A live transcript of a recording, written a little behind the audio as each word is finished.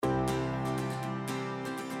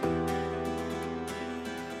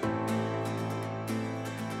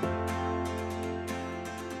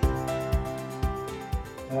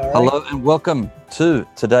Hello and welcome to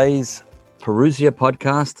today's Parousia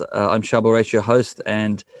podcast. I'm Shabal Resh, your host,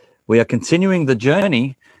 and we are continuing the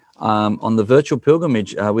journey on the virtual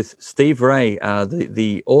pilgrimage with Steve Ray,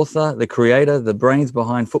 the author, the creator, the brains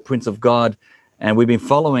behind Footprints of God. And we've been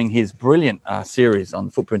following his brilliant series on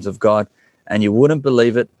Footprints of God. And you wouldn't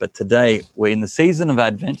believe it, but today we're in the season of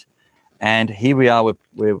Advent. And here we are.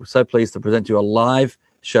 We're so pleased to present you a live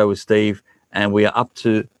show with Steve. And we are up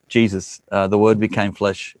to Jesus, the Word became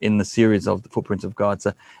flesh, in the series of the Footprints of God.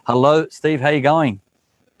 So, hello, Steve. How you going?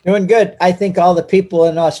 Doing good. I think all the people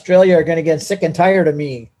in Australia are going to get sick and tired of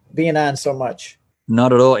me being on so much.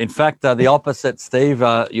 Not at all. In fact, the opposite, Steve.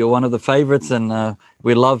 You're one of the favorites, and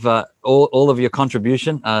we love all of your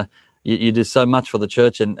contribution. You do so much for the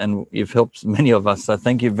church, and you've helped many of us. So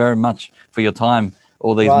thank you very much for your time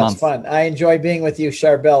all these months. It's fun. I enjoy being with you,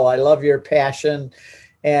 Charbel. I love your passion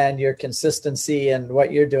and your consistency and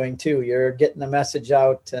what you're doing too. You're getting the message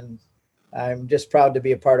out, and I'm just proud to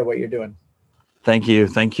be a part of what you're doing. Thank you.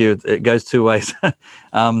 Thank you. It goes two ways.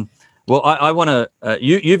 Well, I want to,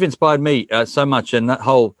 you've inspired me so much, and that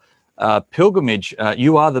whole pilgrimage,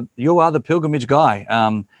 you are the pilgrimage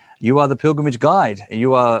guy. You are the pilgrimage guide.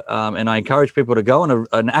 You are, and I encourage people to go on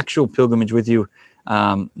an actual pilgrimage with you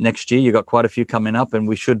next year. You've got quite a few coming up, and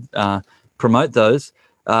we should promote those.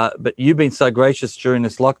 But you've been so gracious during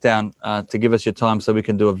this lockdown to give us your time so we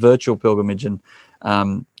can do a virtual pilgrimage and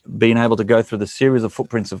being able to go through the series of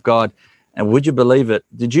Footprints of God. And would you believe it?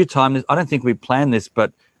 Did you time this? I don't think we planned this,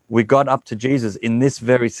 but we got up to Jesus in this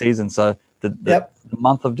very season. So the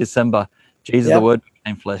month of December, Jesus, the Word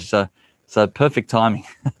became flesh. So perfect timing.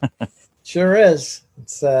 Sure is.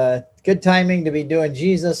 It's good timing to be doing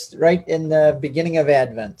Jesus right in the beginning of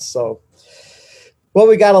Advent. So, well,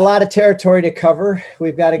 we got a lot of territory to cover.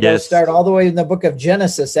 We've got to start all the way in the book of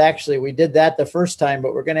Genesis. Actually, we did that the first time,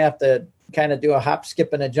 but we're going to have to kind of do a hop,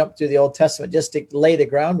 skip, and a jump through the Old Testament just to lay the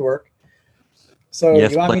groundwork. So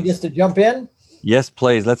you want me just to jump in? Yes,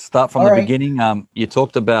 please. Let's start from the beginning. You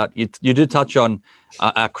talked about, you do touch on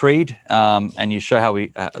our creed, and you show how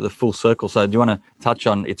we, the full circle. So do you want to touch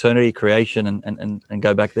on eternity, creation, and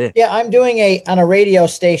go back there? Yeah, I'm doing on a radio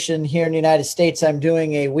station here in the United States, I'm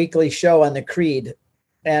doing a weekly show on the creed,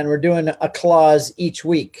 and we're doing a clause each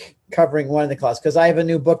week covering one of the clauses, because I have a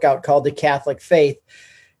new book out called The Catholic Faith,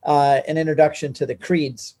 an introduction to the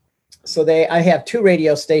creeds. So I have two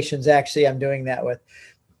radio stations, actually, I'm doing that with.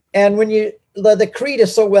 And when the creed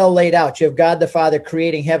is so well laid out, you have God the Father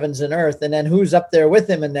creating heavens and earth, and then who's up there with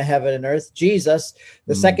him in the heaven and earth? Jesus,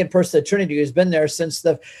 the second person of the Trinity, who's been there since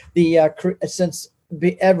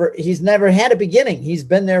he's never had a beginning. He's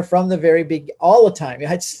been there from the very beginning, all the time.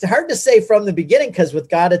 It's hard to say from the beginning, because with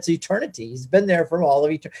God, it's eternity. He's been there from all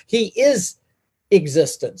of eternity. He is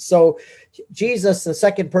existence. So Jesus, the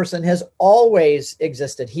second person, has always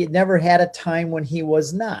existed. He had never had a time when he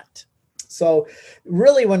was not. So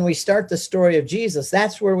really, when we start the story of Jesus,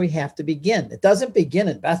 that's where we have to begin. It doesn't begin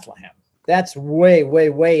in Bethlehem. That's way, way,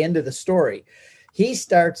 way into the story. He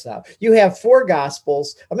starts out, you have four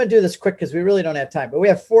gospels. I'm going to do this quick because we really don't have time, but we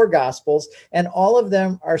have four gospels, and all of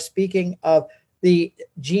them are speaking of the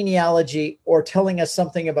genealogy or telling us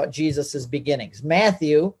something about Jesus's beginnings.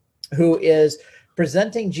 Matthew, who is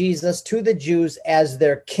presenting Jesus to the Jews as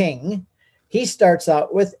their king, he starts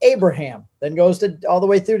out with Abraham, then goes all the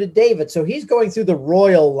way through to David. So he's going through the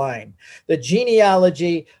royal line. The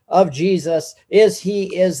genealogy of Jesus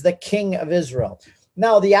he is the king of Israel.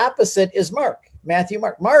 Now, the opposite is Mark.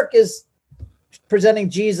 Mark is presenting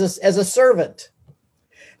Jesus as a servant.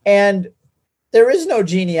 And there is no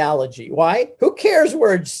genealogy. Why? Who cares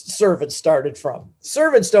where servants started from?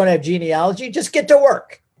 Servants don't have genealogy. Just get to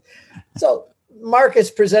work. So Mark is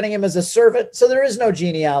presenting him as a servant, so there is no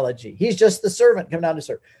genealogy. He's just the servant coming down to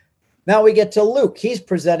serve. Now we get to Luke. He's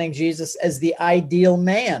presenting Jesus as the ideal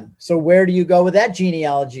man. So where do you go with that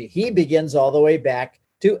genealogy? He begins all the way back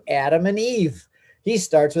to Adam and Eve. He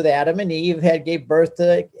starts with Adam and Eve, gave birth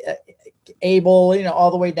to Abel, all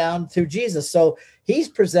the way down to Jesus. So he's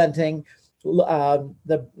presenting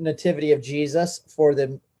the nativity of Jesus for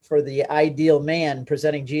the ideal man,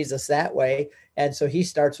 presenting Jesus that way. And so he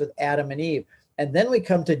starts with Adam and Eve. And then we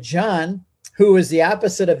come to John, who is the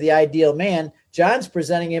opposite of the ideal man. John's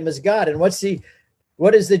presenting him as God. And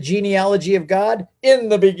what is the genealogy of God? In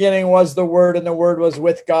the beginning was the Word, and the Word was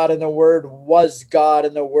with God, and the Word was God,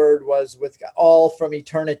 and the Word was with God, all from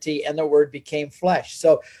eternity, and the Word became flesh.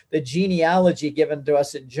 So the genealogy given to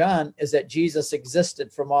us in John is that Jesus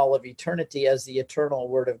existed from all of eternity as the eternal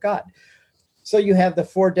Word of God. So you have the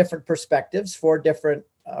four different perspectives, four different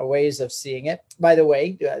ways of seeing it. By the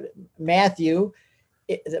way, Matthew,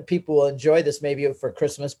 people will enjoy this maybe for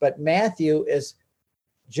Christmas, but Matthew is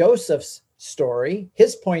Joseph's story,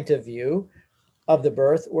 his point of view of the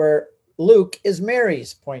birth, where Luke is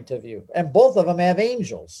Mary's point of view. And both of them have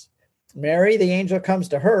angels. Mary, the angel comes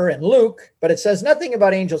to her, and Luke, but it says nothing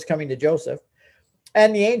about angels coming to Joseph.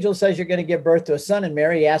 And the angel says, you're going to give birth to a son. And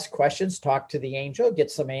Mary asks questions, talk to the angel,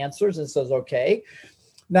 gets some answers, and says, okay.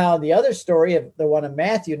 Now, the other story, of the one of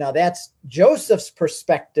Matthew, now that's Joseph's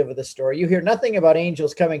perspective of the story. You hear nothing about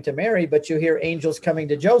angels coming to Mary, but you hear angels coming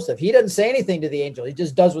to Joseph. He doesn't say anything to the angel. He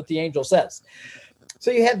just does what the angel says.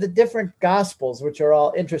 So you have the different gospels, which are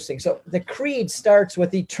all interesting. So the creed starts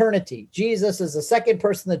with eternity. Jesus is the second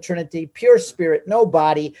person of the Trinity, pure spirit, no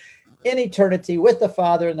body, in eternity with the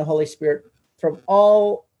Father and the Holy Spirit from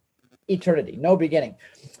all eternity, no beginning.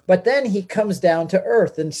 But then he comes down to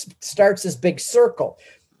earth and starts this big circle.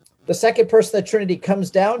 The second person of the Trinity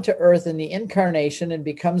comes down to earth in the incarnation and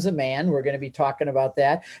becomes a man. We're going to be talking about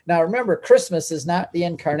that. Now, remember, Christmas is not the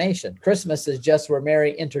incarnation. Christmas is just where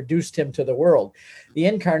Mary introduced him to the world. The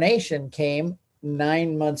incarnation came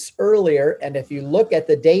 9 months earlier. And if you look at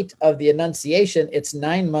the date of the Annunciation, it's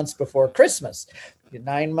 9 months before Christmas.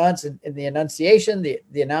 9 months in the Annunciation,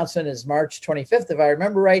 the announcement is March 25th, if I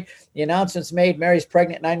remember right. The announcement's made, Mary's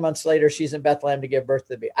pregnant. 9 months later, she's in Bethlehem to give birth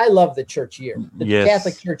to the baby. I love the church year. The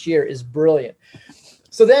Catholic church year is brilliant.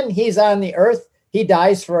 So then he's on the earth. He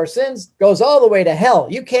dies for our sins, goes all the way to hell.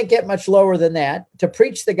 You can't get much lower than that to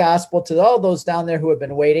preach the gospel to all those down there who have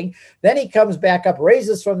been waiting. Then he comes back up,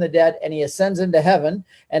 raises from the dead, and he ascends into heaven.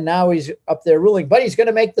 And now he's up there ruling. But he's going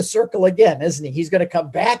to make the circle again, isn't he? He's going to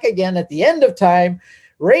come back again at the end of time,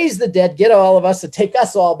 raise the dead, get all of us, and take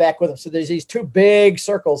us all back with him. So there's these two big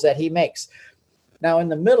circles that he makes. Now, in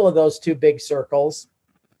the middle of those two big circles,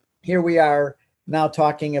 here we are now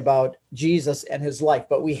talking about Jesus and his life,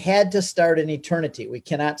 but we had to start in eternity. We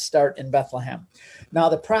cannot start in Bethlehem. Now,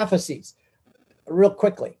 the prophecies, real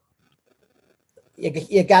quickly,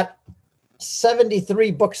 you got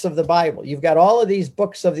 73 books of the Bible. You've got all of these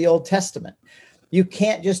books of the Old Testament. You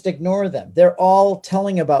can't just ignore them. They're all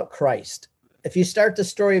telling about Christ. If you start the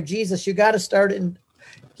story of Jesus, you got to start in,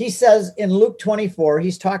 he says in Luke 24,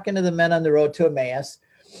 he's talking to the men on the road to Emmaus.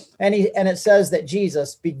 And it says that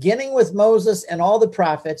Jesus, beginning with Moses and all the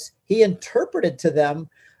prophets, he interpreted to them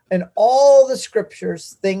in all the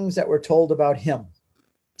scriptures things that were told about him.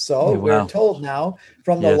 So we're told now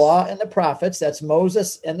from the law and the prophets, that's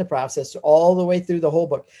Moses and the prophets, that's all the way through the whole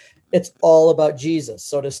book. It's all about Jesus.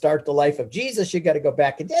 So to start the life of Jesus, you got to go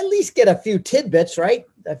back and at least get a few tidbits, right?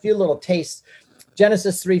 A few little tastes.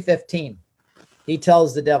 Genesis 3:15. He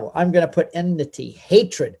tells the devil, I'm going to put enmity,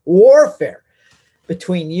 hatred, warfare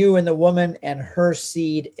between you and the woman and her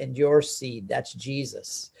seed and your seed. That's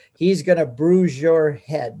Jesus. He's going to bruise your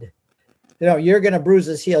head. You know, you're going to bruise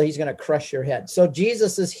his heel. He's going to crush your head. So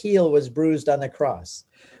Jesus's heel was bruised on the cross,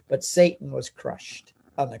 but Satan was crushed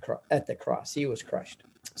on the at the cross. He was crushed.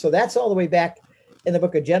 So that's all the way back in the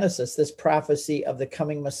book of Genesis, this prophecy of the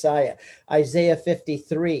coming Messiah. Isaiah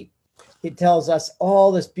 53. He tells us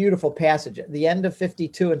all this beautiful passage at the end of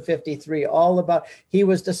 52 and 53, all about he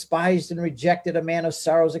was despised and rejected, a man of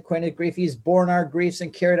sorrows, acquainted with grief. He's borne our griefs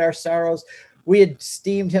and carried our sorrows. We had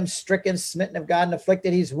esteemed him stricken, smitten of God, and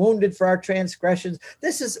afflicted. He's wounded for our transgressions.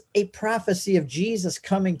 This is a prophecy of Jesus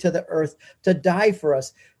coming to the earth to die for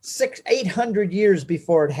us 800 years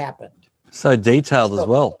before it happened. So detailed as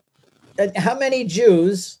well. And how many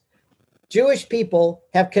Jewish people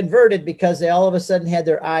have converted because they all of a sudden had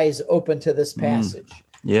their eyes open to this passage?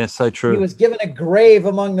 Yeah, so true. He was given a grave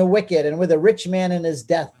among the wicked, and with a rich man in his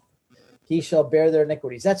death, he shall bear their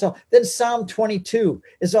iniquities. That's all. Then Psalm 22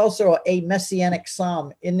 is also a messianic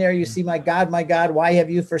psalm. In there you see, my God, why have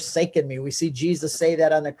you forsaken me? We see Jesus say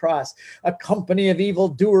that on the cross. A company of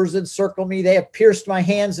evildoers encircle me. They have pierced my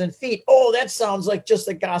hands and feet. Oh, that sounds like just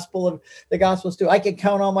the Gospels too. I can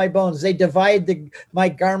count all my bones. They divide my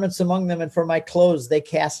garments among them, and for my clothes they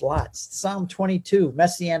cast lots. Psalm 22,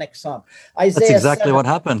 messianic psalm. Isaiah That's exactly 7, what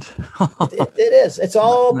happened. it is. It's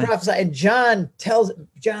all prophesied. And John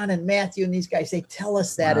and Matthew and these guys, they tell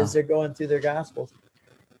us that as they're going through their gospels.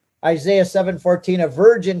 Isaiah 7:14, a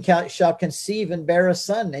virgin shall conceive and bear a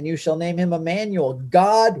son, and you shall name him Emmanuel,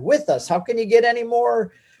 God with us. How can you get any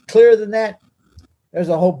more clear than that? There's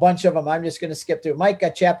a whole bunch of them. I'm just going to skip through.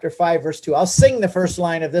 Micah chapter 5, verse 2. I'll sing the first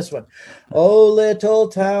line of this one. O little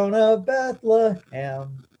town of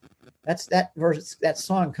Bethlehem. That's that verse. That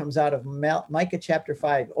song comes out of Micah chapter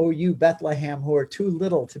 5. O you Bethlehem, who are too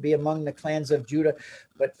little to be among the clans of Judah,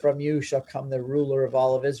 but from you shall come the ruler of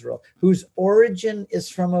all of Israel, whose origin is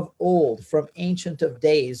from of old, from ancient of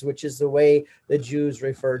days, which is the way the Jews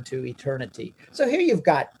referred to eternity. So here you've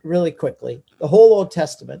got, really quickly, the whole Old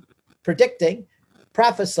Testament predicting,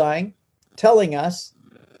 prophesying, telling us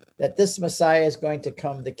that this Messiah is going to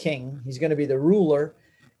come the king. He's going to be the ruler.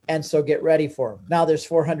 And so get ready for him. Now there's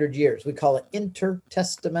 400 years. We call it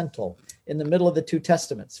intertestamental, in the middle of the two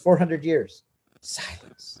testaments, 400 years.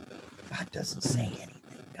 Silence. God doesn't say anything.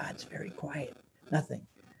 God's very quiet. Nothing.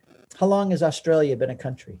 How long has Australia been a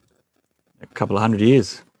country? A couple of 100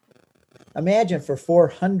 years. Imagine for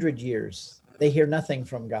 400 years, they hear nothing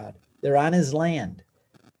from God. They're on his land.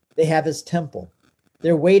 They have his temple.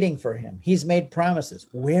 They're waiting for him. He's made promises.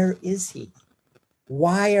 Where is he?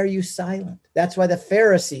 Why are you silent? That's why the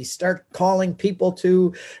Pharisees start calling people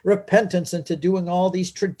to repentance and to doing all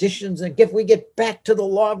these traditions. And if we get back to the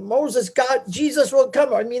law of Moses, God, Jesus will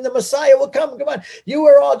come. I mean, the Messiah will come. Come on. You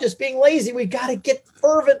are all just being lazy. We got to get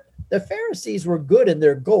fervent. The Pharisees were good in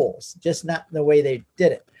their goals, just not in the way they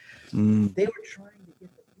did it. They were trying to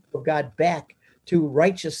get the people of God back to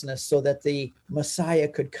righteousness so that the Messiah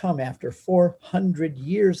could come after 400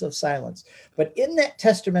 years of silence. But in that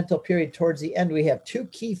testamental period, towards the end, we have two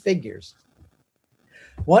key figures.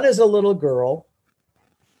 One is a little girl,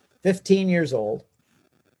 15 years old,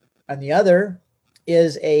 and the other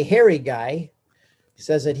is a hairy guy. He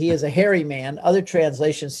says that he is a hairy man. Other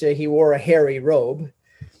translations say he wore a hairy robe,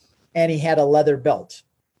 and he had a leather belt,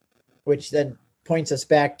 which then points us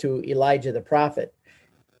back to Elijah the prophet.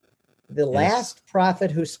 The last prophet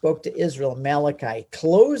who spoke to Israel, Malachi,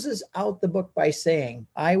 closes out the book by saying,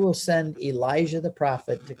 I will send Elijah the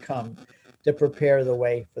prophet to come to prepare the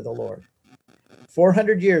way for the Lord.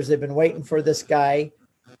 400 years they've been waiting for this guy.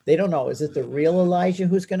 They don't know. Is it the real Elijah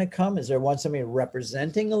who's going to come? Is there somebody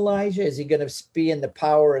representing Elijah? Is he going to be in the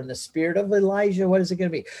power and the spirit of Elijah? What is it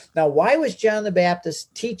going to be? Now, why was John the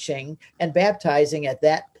Baptist teaching and baptizing at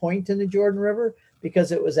that point in the Jordan River?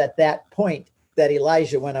 Because it was at that point that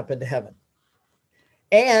Elijah went up into heaven.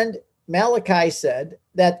 And Malachi said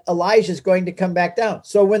that Elijah is going to come back down.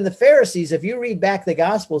 So when the Pharisees, if you read back the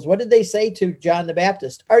Gospels, what did they say to John the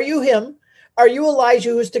Baptist? Are you him? Are you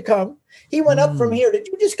Elijah who is to come? He went up from here. Did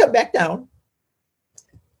you just come back down?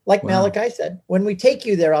 Like Malachi said, when we take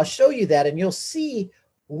you there, I'll show you that, and you'll see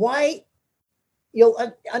why. You'll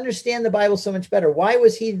understand the Bible so much better. Why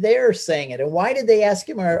was he there saying it? And why did they ask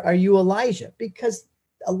him, are you Elijah? Because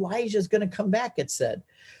Elijah is going to come back, it said.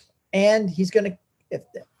 And he's going to, if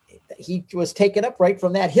he was taken up right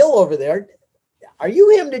from that hill over there. Are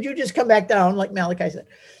you him? Did you just come back down? Like Malachi said.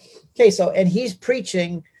 Okay, so, and he's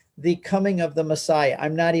preaching the coming of the Messiah.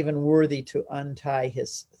 I'm not even worthy to untie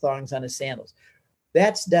his thongs on his sandals.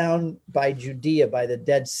 That's down by Judea, by the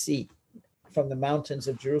Dead Sea, from the mountains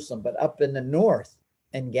of Jerusalem. But up in the north,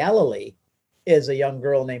 in Galilee, is a young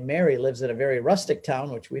girl named Mary, lives in a very rustic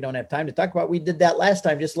town, which we don't have time to talk about. We did that last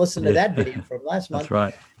time. Just listen to that video from last month. That's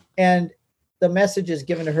right. And the message is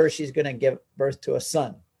given to her. She's going to give birth to a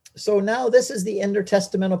son. So now this is the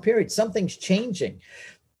intertestamental period. Something's changing.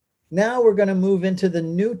 Now we're going to move into the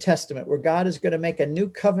New Testament, where God is going to make a new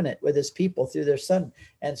covenant with his people through their son.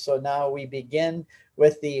 And so now we begin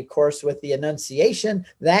with the Annunciation.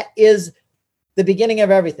 That is the beginning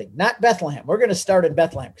of everything, not Bethlehem. We're going to start in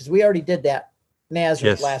Bethlehem because we already did that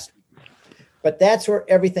Nazareth last week. But that's where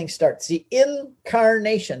everything starts. The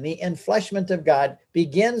incarnation, the enfleshment of God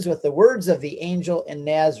begins with the words of the angel in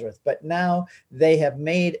Nazareth. But now they have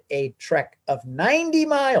made a trek of 90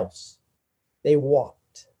 miles. They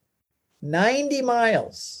walked 90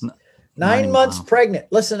 miles, 9 months pregnant.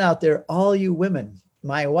 Listen out there, all you women,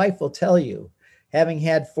 my wife will tell you, having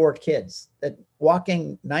had 4 kids, that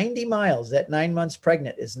walking 90 miles at 9 months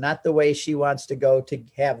pregnant is not the way she wants to go to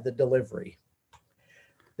have the delivery.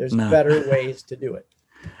 There's better ways to do it.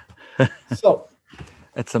 So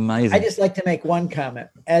it's amazing. I just like to make one comment.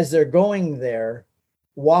 As they're going there,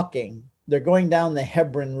 walking, they're going down the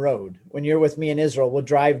Hebron Road. When you're with me in Israel, we'll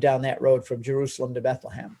drive down that road from Jerusalem to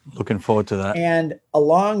Bethlehem. Looking forward to that. And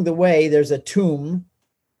along the way, there's a tomb.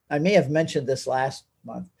 I may have mentioned this last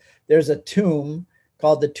month. There's a tomb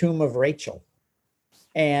called the Tomb of Rachel.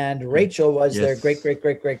 And Rachel was their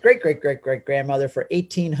great-great-great-great-great-great-great-grandmother for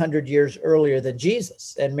 1,800 years earlier than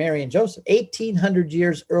Jesus, and Mary and Joseph, 1,800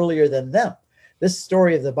 years earlier than them. This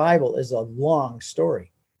story of the Bible is a long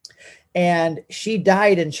story. And she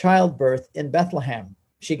died in childbirth in Bethlehem.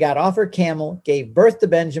 She got off her camel, gave birth to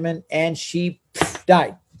Benjamin, and she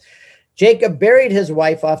died. Jacob buried his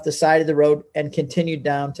wife off the side of the road and continued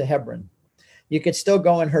down to Hebron. You could still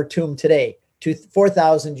go in her tomb today,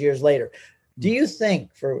 4,000 years later. Do you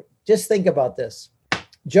think, just think about this,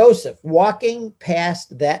 Joseph walking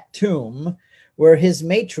past that tomb where his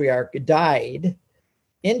matriarch died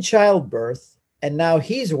in childbirth, and now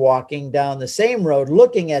he's walking down the same road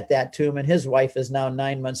looking at that tomb, and his wife is now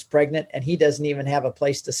 9 months pregnant, and he doesn't even have a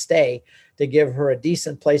place to stay to give her a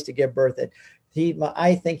decent place to give birth at.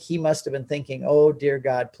 I think he must have been thinking, oh, dear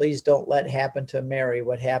God, please don't let happen to Mary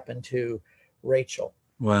what happened to Rachel.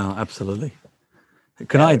 Wow, absolutely.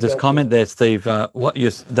 Can I just comment there, Steve?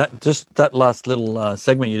 That last little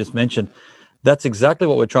segment you just mentioned, that's exactly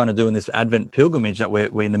what we're trying to do in this Advent pilgrimage that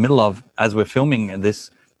we're in the middle of as we're filming this.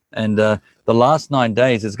 And the last 9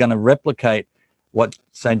 days is going to replicate what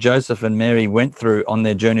St. Joseph and Mary went through on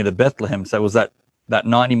their journey to Bethlehem. So it was that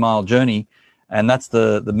 90-mile journey, and that's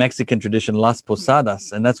the Mexican tradition, Las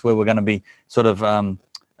Posadas, and that's where we're going to be sort of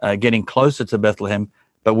getting closer to Bethlehem.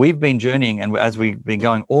 But we've been journeying, and as we've been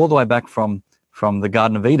going all the way back from the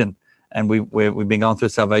Garden of Eden, and we've been going through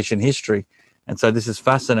salvation history. And so this is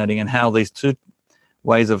fascinating, and how these two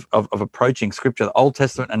ways of approaching Scripture, the Old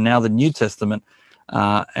Testament and now the New Testament,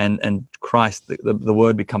 and Christ, the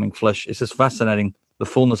Word becoming flesh. It's just fascinating, the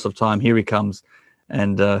fullness of time. Here he comes,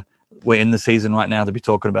 and we're in the season right now to be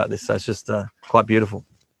talking about this. So it's just quite beautiful.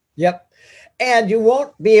 Yep. And you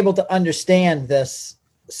won't be able to understand this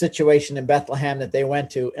situation in Bethlehem that they went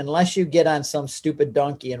to unless you get on some stupid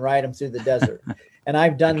donkey and ride them through the desert. And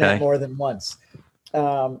I've done that more than once.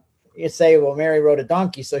 You say, well, Mary rode a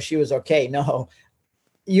donkey, so she was okay. No,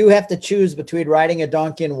 you have to choose between riding a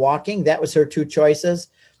donkey and walking. That was her two choices.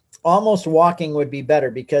 Almost walking would be better,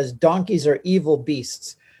 because donkeys are evil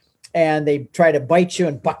beasts and they try to bite you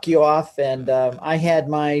and buck you off. And I had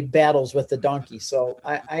my battles with the donkey. So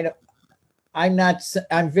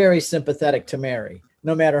I'm very sympathetic to Mary,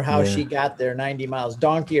 no matter how she got there 90 miles,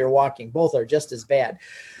 donkey or walking, both are just as bad.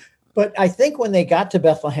 But I think when they got to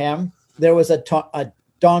Bethlehem, there was a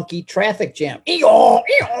donkey traffic jam. Ee-aw,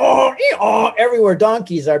 ee-aw, ee-aw, everywhere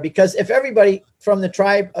donkeys are, because if everybody from the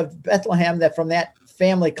tribe of Bethlehem, that from that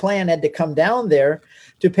family clan, had to come down there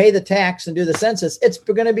to pay the tax and do the census, it's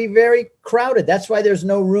going to be very crowded. That's why there's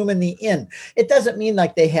no room in the inn. It doesn't mean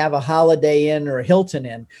like they have a Holiday Inn or a Hilton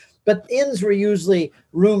Inn, but inns were usually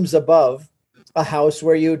rooms above a house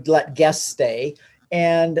where you'd let guests stay.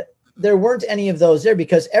 And there weren't any of those there,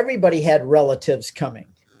 because everybody had relatives coming.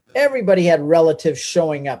 Everybody had relatives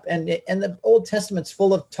showing up. And the Old Testament's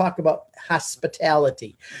full of talk about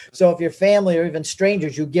hospitality. So if your family or even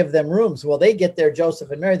strangers, you give them rooms. Well, they get there,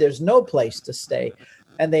 Joseph and Mary, there's no place to stay.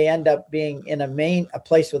 And they end up being in a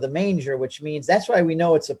place with a manger, which means that's why we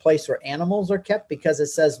know it's a place where animals are kept, because it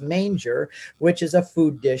says manger, which is a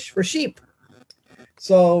food dish for sheep.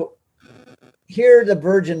 So here the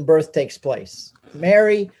virgin birth takes place.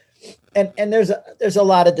 Mary, and there's a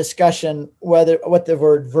lot of discussion what the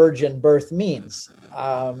word virgin birth means.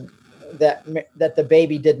 That the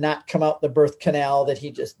baby did not come out the birth canal, that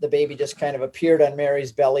the baby just kind of appeared on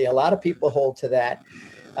Mary's belly. A lot of people hold to that.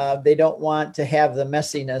 They don't want to have the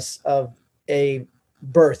messiness of a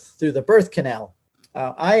birth through the birth canal.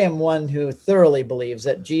 I am one who thoroughly believes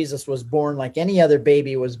that Jesus was born like any other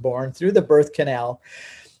baby was born, through the birth canal.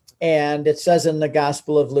 And it says in the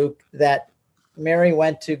Gospel of Luke that Mary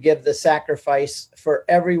went to give the sacrifice for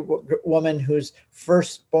every woman whose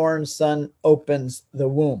firstborn son opens the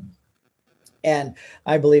womb. And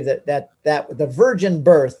I believe that the virgin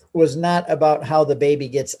birth was not about how the baby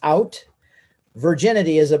gets out.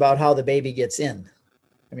 Virginity is about how the baby gets in.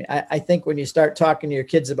 I mean, I think when you start talking to your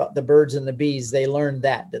kids about the birds and the bees, they learn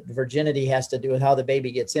that the virginity has to do with how the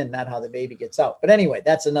baby gets in, not how the baby gets out. But anyway,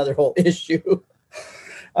 that's another whole issue.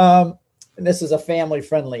 And this is a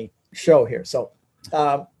family-friendly show here. So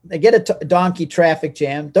they get a donkey traffic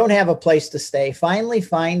jam, don't have a place to stay, finally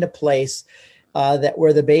find a place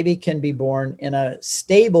where the baby can be born, in a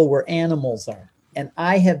stable where animals are. And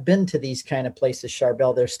I have been to these kind of places,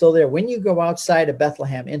 Charbel. They're still there. When you go outside of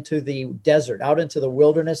Bethlehem into the desert, out into the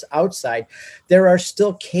wilderness outside, there are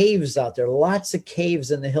still caves out there, lots of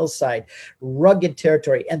caves in the hillside, rugged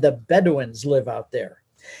territory. And the Bedouins live out there.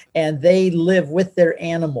 And they live with their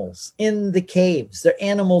animals in the caves. Their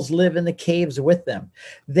animals live in the caves with them.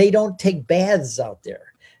 They don't take baths out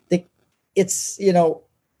there.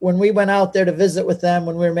 When we went out there to visit with them,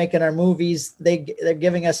 when we were making our movies, they're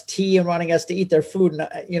giving us tea and wanting us to eat their food. And,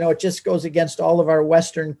 it just goes against all of our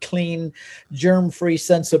Western, clean, germ-free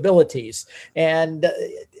sensibilities. And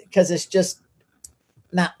because it's just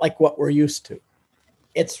not like what we're used to.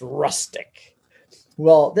 It's rustic.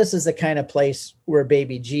 Well, this is the kind of place where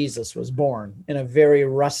baby Jesus was born, in a very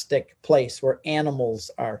rustic place where animals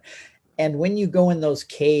are. And when you go in those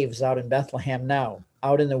caves out in Bethlehem now,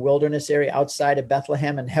 out in the wilderness area outside of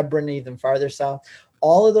Bethlehem and Hebron, even farther south,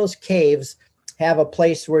 all of those caves have a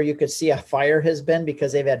place where you could see a fire has been,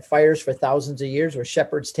 because they've had fires for thousands of years, where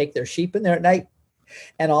shepherds take their sheep in there at night.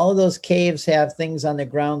 And all of those caves have things on the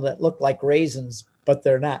ground that look like raisins, but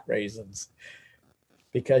they're not raisins,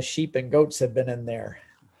 because sheep and goats have been in there.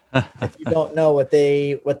 If you don't know what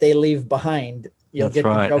they leave behind, you'll That's get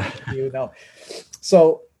right. the joke if you know.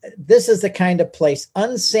 So this is the kind of place,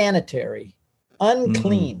 unsanitary,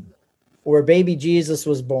 unclean, where baby Jesus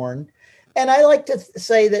was born. And I like to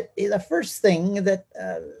say that the first thing that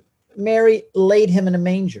Mary laid him in a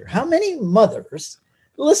manger. How many mothers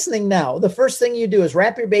listening now, the first thing you do is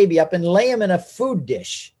wrap your baby up and lay him in a food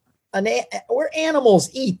dish where animals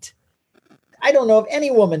eat? I don't know of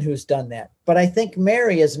any woman who's done that, but I think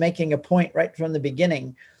Mary is making a point right from the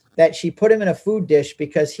beginning that she put him in a food dish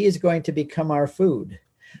because he is going to become our food.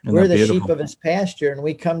 Isn't We're that the beautiful? sheep of his pasture, and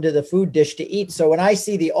we come to the food dish to eat. So when I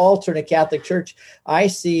see the altar in a Catholic church, I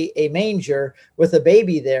see a manger with a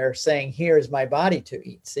baby there saying, "Here's my body to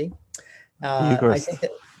eat." See,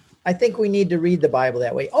 I think we need to read the Bible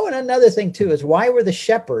that way. Oh, and another thing too is, why were the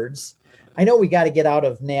shepherds? I know we got to get out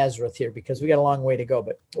of Nazareth here because we got a long way to go,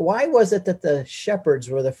 but why was it that the shepherds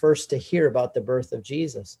were the first to hear about the birth of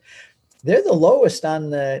Jesus? They're the lowest on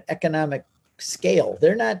the economic scale.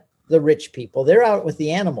 They're not the rich people. They're out with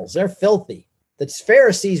the animals. They're filthy. The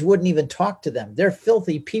Pharisees wouldn't even talk to them. They're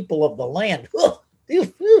filthy people of the land.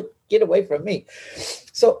 Get away from me.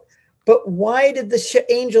 So, but why did the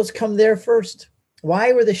angels come there first?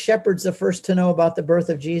 Why were the shepherds the first to know about the birth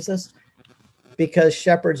of Jesus? Because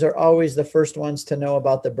shepherds are always the first ones to know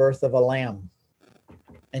about the birth of a lamb.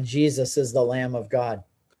 And Jesus is the Lamb of God.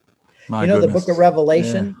 My you know, goodness. the book of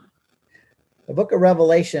Revelation, the book of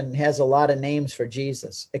Revelation has a lot of names for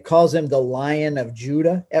Jesus. It calls him the Lion of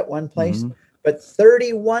Judah at one place, but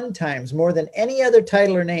 31 times, more than any other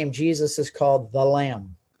title or name, Jesus is called the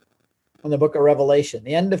Lamb in the book of Revelation,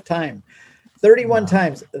 the end of time. 31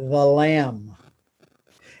 times, the Lamb.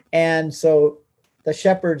 And so the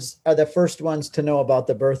shepherds are the first ones to know about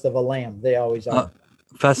the birth of a lamb. They always are.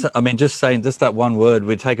 I mean, just that one word,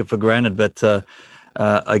 we take it for granted. But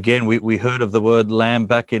again, we heard of the word lamb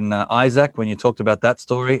back in Isaac when you talked about that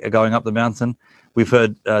story going up the mountain. We've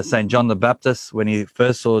heard St. John the Baptist when he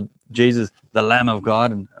first saw Jesus, the Lamb of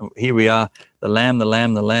God. And here we are, the Lamb, the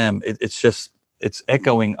Lamb, the Lamb. It's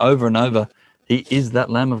echoing over and over. He is that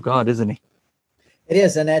Lamb of God, isn't he? It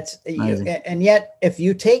is. And and yet if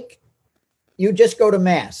you just go to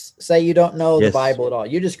mass, say you don't know the Bible at all.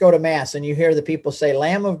 You just go to mass and you hear the people say,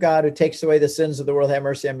 "Lamb of God who takes away the sins of the world, have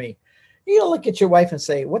mercy on me." You don't look at your wife and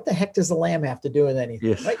say, "What the heck does the lamb have to do with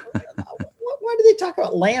anything?" Yes. Like, why do they talk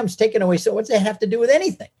about lambs taking away? So what's that have to do with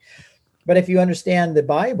anything? But if you understand the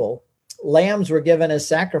Bible, lambs were given as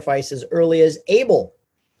sacrifice as early as Abel,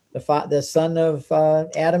 the son of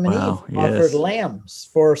Adam and Eve, offered lambs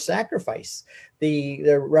for sacrifice. They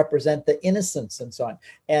represent the innocence and so on.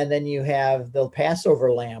 And then you have the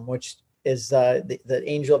Passover lamb, which is the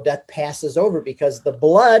angel of death passes over because the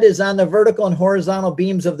blood is on the vertical and horizontal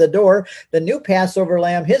beams of the door. The new Passover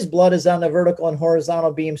lamb, his blood is on the vertical and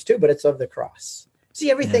horizontal beams too, but it's of the cross. See,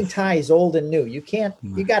 everything ties old and new. You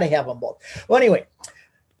got to have them both. Well, anyway,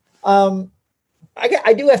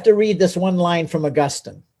 I do have to read this one line from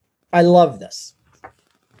Augustine. I love this.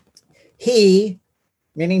 He,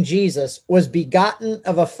 meaning Jesus, was begotten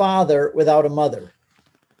of a father without a mother.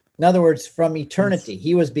 In other words, from eternity,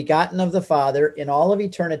 he was begotten of the Father in all of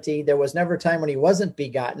eternity. There was never a time when he wasn't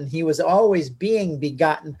begotten. He was always being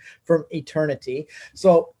begotten from eternity.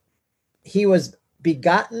 So he was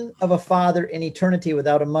begotten of a father in eternity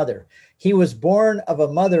without a mother. He was born of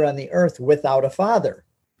a mother on the earth without a father.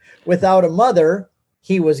 Without a mother,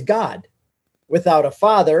 he was God. Without a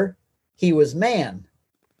father, he was man.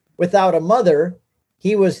 Without a mother,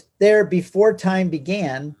 he was there before time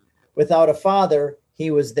began. Without a father,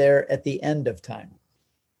 he was there at the end of time.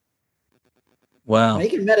 Wow. Now, you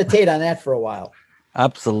can meditate on that for a while.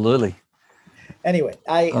 Absolutely. Anyway,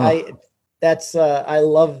 I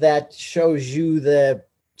love that. Shows you the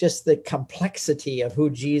complexity of who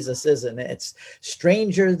Jesus is. And it's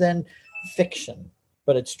stranger than fiction,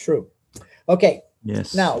 but it's true. Okay.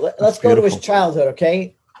 Yes. Now let's go to his childhood.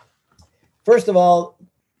 Okay. First of all,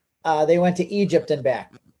 they went to Egypt and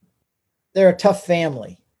back. They're a tough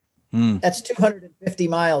family. That's 250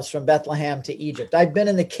 miles from Bethlehem to Egypt. I've been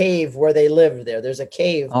in the cave where they lived there. There's a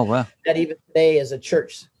cave that even today is a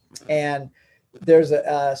church. And there's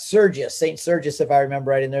a Sergius, St. Sergius, if I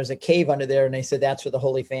remember right. And there's a cave under there. And they said that's where the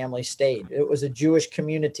Holy Family stayed. It was a Jewish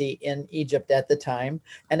community in Egypt at the time.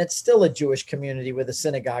 And it's still a Jewish community with a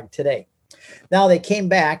synagogue today. Now they came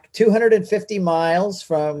back 250 miles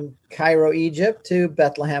from Cairo, Egypt to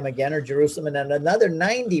Bethlehem again, or Jerusalem, and then another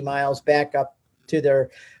 90 miles back up to their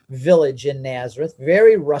village in Nazareth.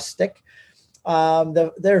 Very rustic.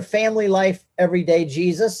 Their family life every day.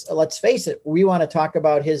 Jesus, let's face it, we want to talk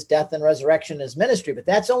about his death and resurrection, his ministry, but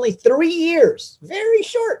that's only 3 years. Very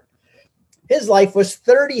short. His life was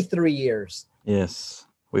 33 years. Yes,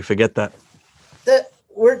 we forget that.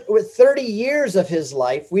 We're 30 years of his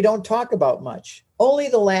life, we don't talk about much. Only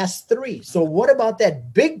the last 3. So what about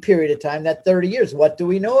that big period of time, that 30 years? What do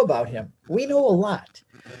we know about him? We know a lot.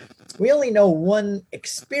 We only know one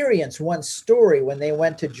experience, one story when they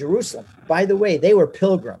went to Jerusalem. By the way, they were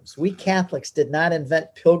pilgrims. We Catholics did not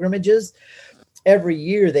invent pilgrimages. Every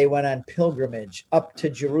year they went on pilgrimage up to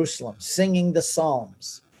Jerusalem, singing the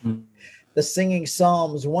Psalms. The singing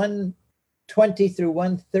Psalms 120 through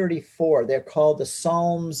 134. They're called the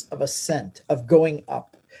Psalms of Ascent, of going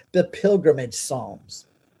up, the pilgrimage Psalms.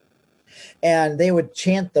 And they would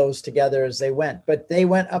chant those together as they went. But they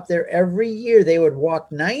went up there every year. They would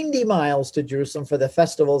walk 90 miles to Jerusalem for the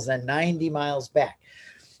festivals and 90 miles back.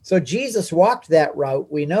 So Jesus walked that route,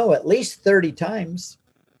 we know, at least 30 times.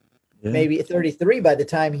 Maybe 33 by the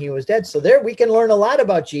time he was dead. So there we can learn a lot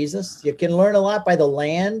about Jesus. You can learn a lot by the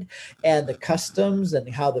land and the customs and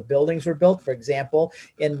how the buildings were built. For example,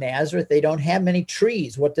 in Nazareth, they don't have many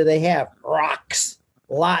trees. What do they have? Rocks,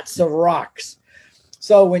 lots of rocks.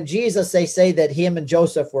 So when Jesus, they say that him and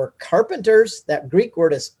Joseph were carpenters, that Greek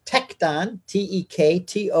word is tekton,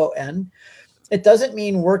 Tekton. It doesn't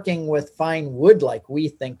mean working with fine wood like we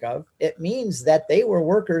think of. It means that they were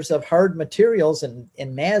workers of hard materials. And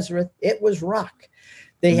in Nazareth, it was rock.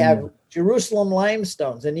 They have Jerusalem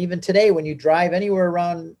limestones. And even today, when you drive anywhere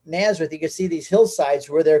around Nazareth, you can see these hillsides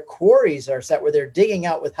where their quarries are set, where they're digging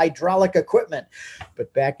out with hydraulic equipment.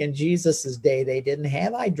 But back in Jesus's day, they didn't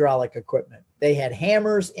have hydraulic equipment. They had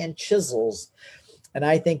hammers and chisels. And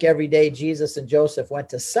I think every day Jesus and Joseph went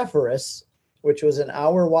to Sepphoris, which was an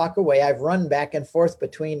hour walk away. I've run back and forth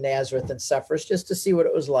between Nazareth and Sepphoris just to see what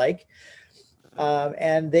it was like.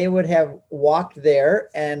 And they would have walked there,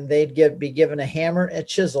 and they'd be given a hammer and a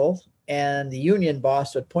chisel, and the union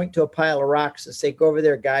boss would point to a pile of rocks and say, "Go over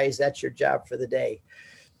there, guys. That's your job for the day.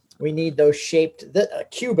 We need those shaped." A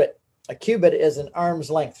cubit. A cubit is an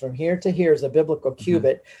arm's length. From here to here is a biblical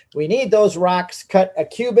cubit. We need those rocks cut a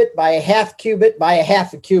cubit by a half cubit by a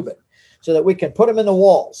half a cubit, so that we can put them in the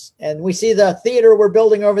walls. And we see the theater we're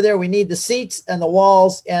building over there. We need the seats and the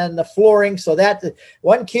walls and the flooring. So that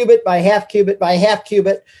 1 cubit by half cubit by half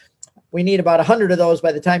cubit, we need about 100 of those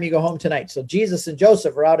by the time you go home tonight. So Jesus and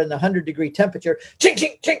Joseph are out in the 100-degree temperature, chink,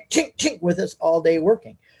 chink, chink, chink, chink, with us all day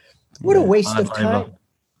working. What a waste of time.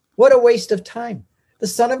 What a waste of time. The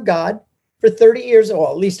Son of God for 30 years,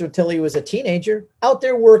 well, at least until he was a teenager, out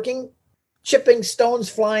there working, chipping stones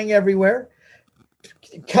flying everywhere,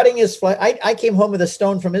 cutting his flesh. I came home with a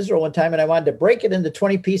stone from Israel one time, and I wanted to break it into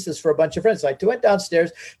 20 pieces for a bunch of friends. So I went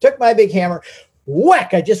downstairs, took my big hammer,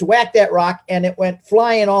 whack. I just whacked that rock, and it went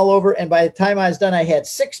flying all over. And by the time I was done, I had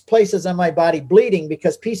 6 places on my body bleeding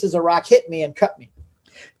because pieces of rock hit me and cut me.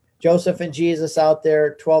 Joseph and Jesus out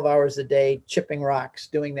there 12 hours a day, chipping rocks,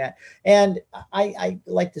 doing that. And I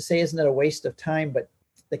like to say, isn't it a waste of time? But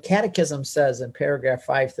the Catechism says in paragraph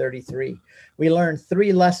 533, we learn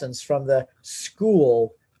 3 lessons from the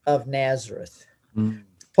school of Nazareth.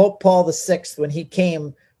 Pope Paul VI, when he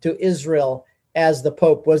came to Israel as the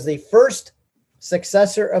Pope, was the first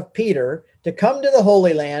successor of Peter to come to the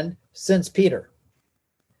Holy Land since Peter.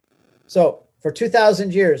 So for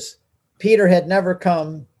 2,000 years, Peter had never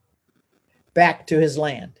come back to his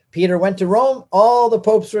land. Peter went to Rome. All the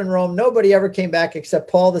popes were in Rome. Nobody ever came back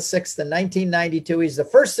except Paul VI in 1992. He's the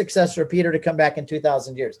first successor of Peter to come back in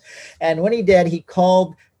 2,000 years. And when he did, he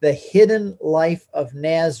called the hidden life of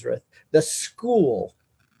Nazareth the school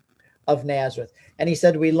of Nazareth. And he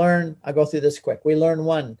said, we learn, I'll go through this quick. We learn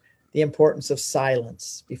 1, the importance of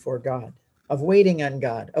silence before God, of waiting on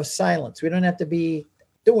God, of silence. We don't have to be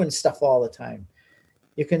doing stuff all the time.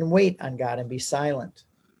 You can wait on God and be silent.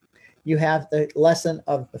 You have the lesson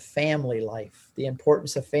of the family life, the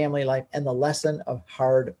importance of family life, and the lesson of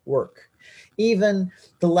hard work. Even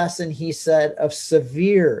the lesson, he said, of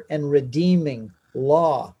severe and redeeming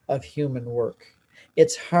law of human work.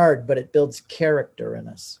 It's hard, but it builds character in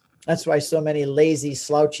us. That's why so many lazy,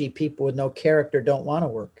 slouchy people with no character don't want to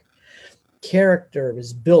work. Character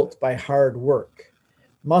is built by hard work.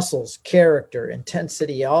 Muscles, character,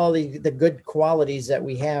 intensity, all the good qualities that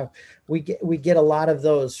we have, we get a lot of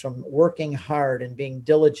those from working hard and being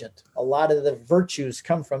diligent. A lot of the virtues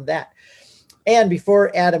come from that. And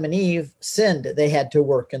before Adam and Eve sinned, they had to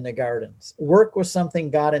work in the gardens. Work was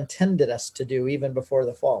something God intended us to do even before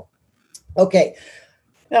the fall. Okay,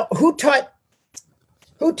 now who taught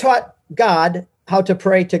God how to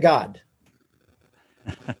pray to God?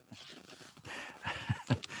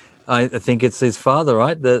 I think it's his father,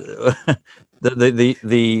 right? The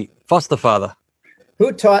foster father.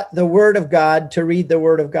 Who taught the Word of God to read the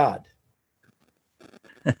Word of God?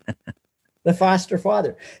 The foster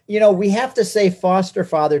father. You know, we have to say foster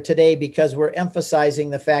father today because we're emphasizing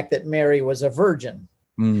the fact that Mary was a virgin.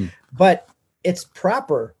 But it's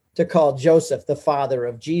proper to call Joseph the father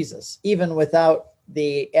of Jesus, even without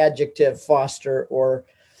the adjective foster, or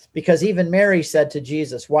because even Mary said to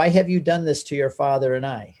Jesus, "Why have you done this to your father and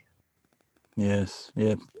I?" Yes.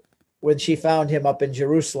 Yeah. When she found him up in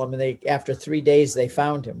Jerusalem, and after 3 days they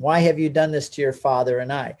found him. "Why have you done this to your father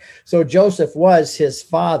and I?" So Joseph was his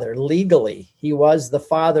father legally. He was the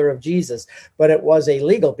father of Jesus, but it was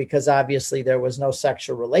illegal because obviously there was no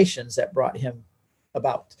sexual relations that brought him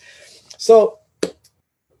about. So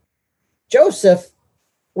Joseph,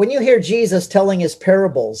 when you hear Jesus telling his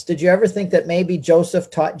parables, did you ever think that maybe Joseph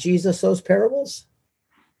taught Jesus those parables?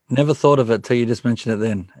 Never thought of it till you just mentioned it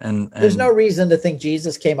then. And there's no reason to think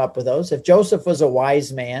Jesus came up with those. If Joseph was a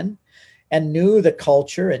wise man and knew the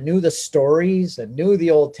culture and knew the stories and knew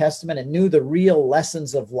the Old Testament and knew the real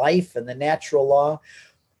lessons of life and the natural law,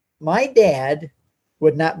 my dad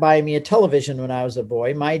would not buy me a television when I was a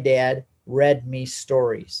boy. My dad read me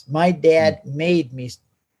stories. My dad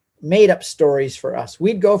made up stories for us.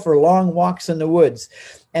 We'd go for long walks in the woods,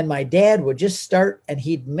 and my dad would just start and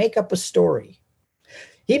he'd make up a story.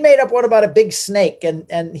 He made up one about a big snake,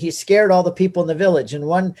 and he scared all the people in the village. And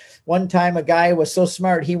one time a guy was so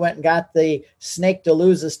smart, he went and got the snake to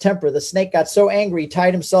lose his temper. The snake got so angry, he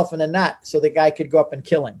tied himself in a knot so the guy could go up and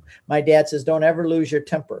kill him. My dad says, don't ever lose your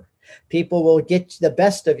temper. People will get the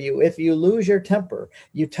best of you if you lose your temper.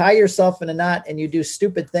 You tie yourself in a knot and you do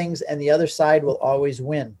stupid things, and the other side will always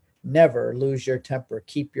win. Never lose your temper.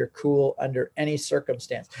 Keep your cool under any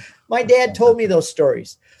circumstance. My dad told me those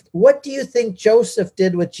stories. What do you think Joseph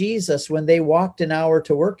did with Jesus when they walked an hour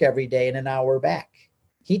to work every day and an hour back?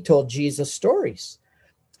 He told Jesus stories.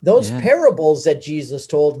 Those parables that Jesus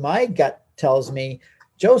told, my gut tells me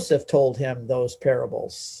Joseph told him those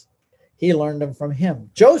parables. He learned them from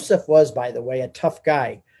him. Joseph was, by the way, a tough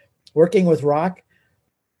guy. Working with rock,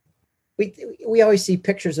 we always see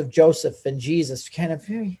pictures of Joseph and Jesus kind of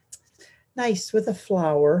very nice with a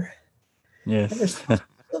flower. Yes. And they're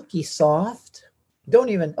silky soft.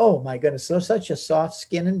 Oh my goodness, so such a soft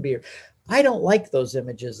skin and beard. I don't like those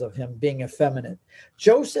images of him being effeminate.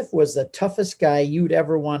 Joseph was the toughest guy you'd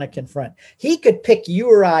ever want to confront. He could pick you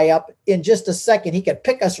or I up in just a second. He could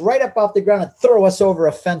pick us right up off the ground and throw us over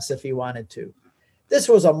a fence if he wanted to. This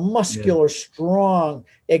was a muscular, strong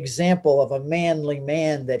example of a manly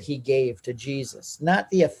man that he gave to Jesus, not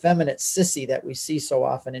the effeminate sissy that we see so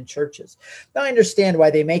often in churches. Now, I understand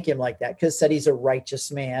why they make him like that, because said he's a righteous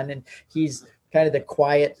man and he's kind of the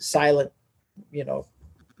quiet, silent,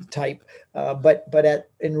 type. But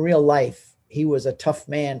in real life, he was a tough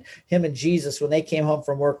man. Him and Jesus, when they came home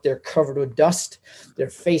from work, they're covered with dust. Their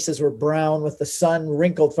faces were brown with the sun,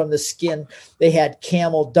 wrinkled from the skin. They had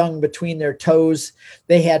camel dung between their toes.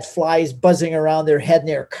 They had flies buzzing around their head, and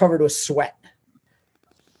they were covered with sweat.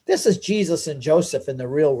 This is Jesus and Joseph in the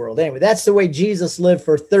real world. Anyway, that's the way Jesus lived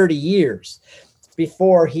for 30 years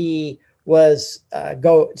before he was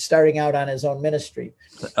starting out on his own ministry.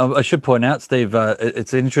 I should point out, Steve,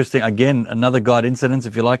 it's interesting, again, another God incident,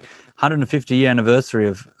 if you like, 150-year anniversary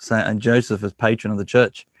of St. Joseph as patron of the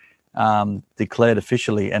church, declared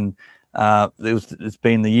officially. And it's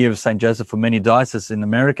been the year of St. Joseph for many dioceses in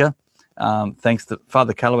America. Thanks to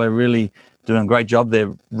Father Calloway really doing a great job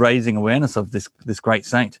there, raising awareness of this great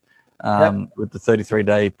saint with the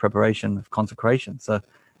 33-day preparation of consecration. So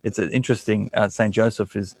it's an interesting, St.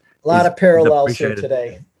 Joseph is a lot of parallels here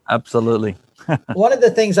today. Absolutely. One of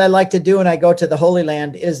the things I like to do when I go to the Holy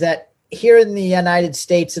Land is that here in the United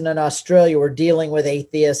States and in Australia, we're dealing with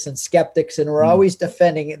atheists and skeptics, and we're always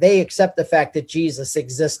defending. They accept the fact that Jesus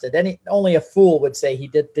existed. Only a fool would say he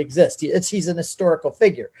didn't exist. He's an historical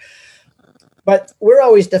figure. But we're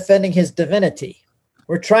always defending his divinity.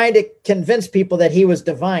 We're trying to convince people that he was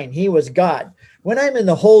divine. He was God. When I'm in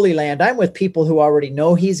the Holy Land, I'm with people who already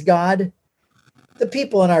know he's God. The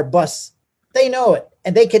people in our bus, they know it,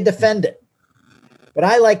 and they can defend it. But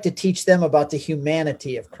I like to teach them about the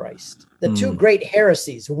humanity of Christ. The two great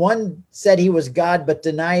heresies. One said he was God, but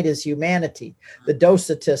denied his humanity, the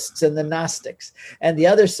Docetists and the Gnostics. And the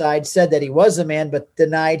other side said that he was a man, but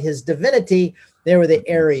denied his divinity. They were the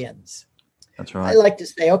Arians. That's right. I like to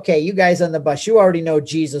say, okay, you guys on the bus, you already know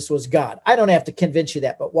Jesus was God. I don't have to convince you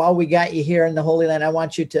that. But while we got you here in the Holy Land, I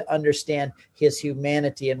want you to understand his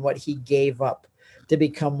humanity and what he gave up to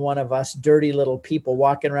become one of us dirty little people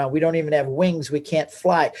walking around. We don't even have wings. We can't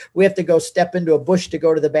fly. We have to go step into a bush to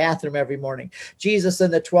go to the bathroom every morning. Jesus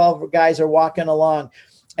and the 12 guys are walking along,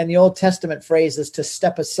 and the Old Testament phrase is to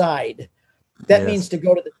step aside. That means to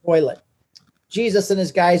go to the toilet. Jesus and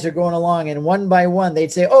his guys are going along, and one by one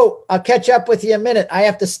they'd say, "Oh, I'll catch up with you in a minute. I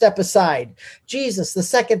have to step aside." Jesus, the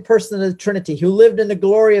second person of the Trinity, who lived in the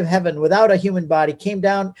glory of heaven without a human body, came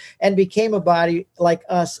down and became a body like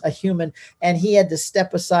us, a human, and he had to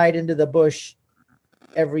step aside into the bush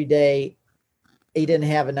every day. He didn't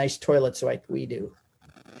have a nice toilet like we do.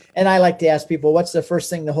 And I like to ask people, what's the first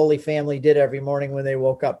thing the Holy Family did every morning when they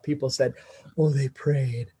woke up? People said, "Oh, they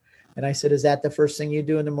prayed." And I said, "Is that the first thing you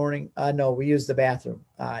do in the morning?" No, we use the bathroom.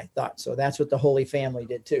 I thought so. That's what the Holy Family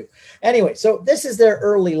did too. Anyway, so this is their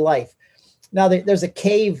early life. Now there's a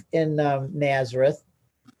cave in Nazareth,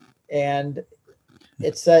 and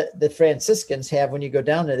it's the Franciscans have, when you go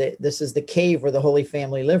down there, this is the cave where the Holy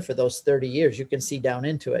Family lived for those 30 years. You can see down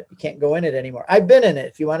into it. You can't go in it anymore. I've been in it.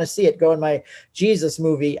 If you want to see it, go in my Jesus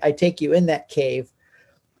movie. I take you in that cave,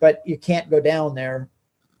 but you can't go down there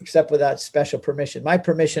except without special permission. My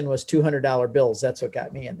permission was $200 bills. That's what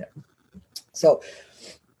got me in there. So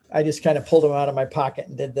I just kind of pulled them out of my pocket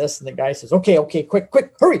and did this. And the guy says, okay,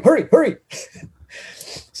 quick, hurry.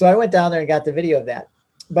 So I went down there and got the video of that.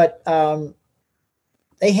 But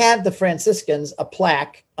they had the Franciscans a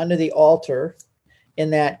plaque under the altar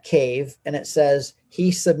in that cave. And it says,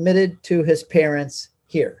 "He submitted to his parents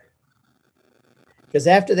here." Because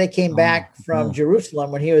after they came back from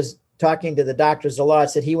Jerusalem, when he was talking to the doctors of the law, it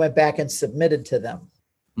said he went back and submitted to them.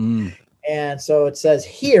 And so it says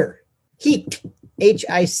here, hic,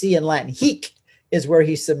 H-I-C in Latin, hic is where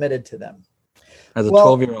he submitted to them. As a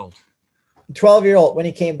 12-year-old. 12-year-old when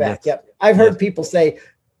he came back. Yes. Yep. I've heard people say,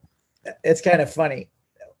 it's kind of funny,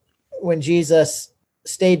 when Jesus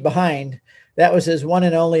stayed behind, that was his one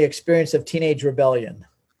and only experience of teenage rebellion.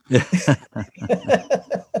 Yeah,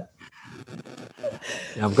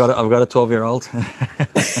 I've got a 12-year-old.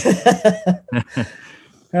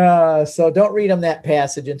 So don't read him that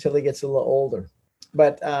passage until he gets a little older.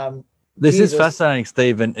 But this is fascinating,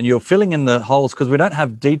 Steve, and you're filling in the holes because we don't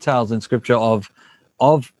have details in Scripture of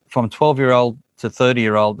from 12-year-old to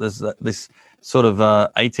 30-year-old. There's this sort of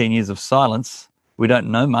 18 years of silence. We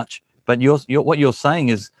don't know much, but what you're saying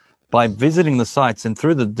is by visiting the sites and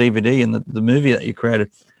through the DVD and the movie that you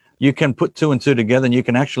created, you can put two and two together, and you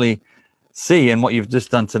can actually see, and what you've just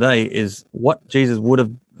done today is what Jesus would have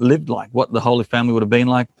lived like, what the Holy Family would have been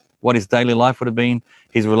like, what his daily life would have been,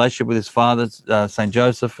 his relationship with his father, St.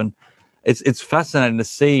 Joseph. And it's fascinating to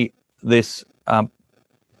see this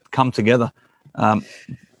come together. I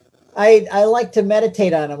like to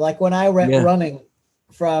meditate on them. Like when I went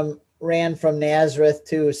ran from Nazareth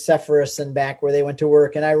to Sepphoris and back where they went to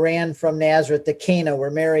work. And I ran from Nazareth to Cana where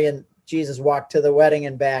Mary and Jesus walked to the wedding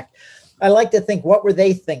and back. I like to think, what were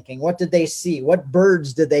they thinking? What did they see? What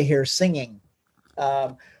birds did they hear singing?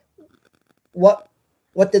 What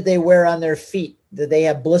did they wear on their feet? Did they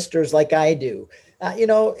have blisters like I do?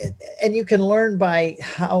 And you can learn by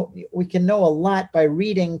how we can know a lot by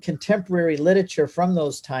reading contemporary literature from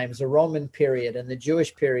those times, the Roman period and the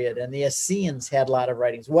Jewish period, and the Essenes had a lot of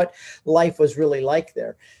writings, what life was really like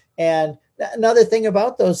there. And another thing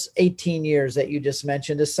about those 18 years that you just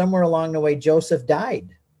mentioned is somewhere along the way, Joseph died.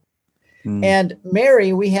 And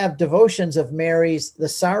Mary, we have devotions of Mary's, the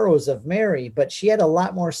sorrows of Mary, but she had a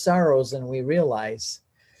lot more sorrows than we realize.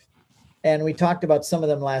 And we talked about some of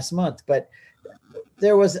them last month, but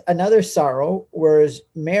there was another sorrow, whereas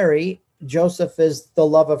Mary, Joseph is the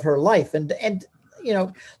love of her life. And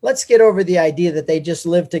let's get over the idea that they just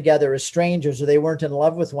lived together as strangers or they weren't in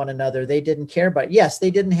love with one another. They didn't care about, yes,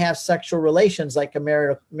 they didn't have sexual relations like a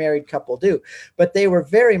married couple do, but they were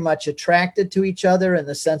very much attracted to each other in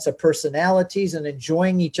the sense of personalities and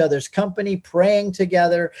enjoying each other's company, praying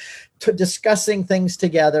together, discussing things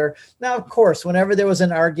together. Now, of course, whenever there was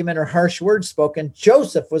an argument or harsh words spoken,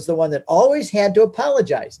 Joseph was the one that always had to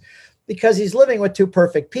apologize because he's living with two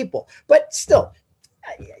perfect people. But still,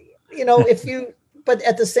 but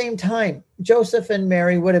at the same time, Joseph and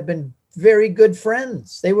Mary would have been very good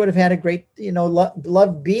friends. They would have had a great,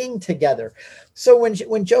 love being together. So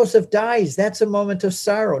when Joseph dies, that's a moment of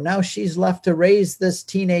sorrow. Now she's left to raise this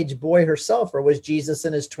teenage boy herself, or was Jesus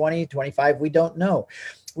in his 20, 25? We don't know.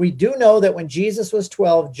 We do know that when Jesus was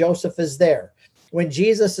 12, Joseph is there. When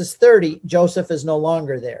Jesus is 30, Joseph is no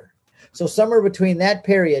longer there. So somewhere between that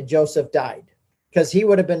period, Joseph died, because he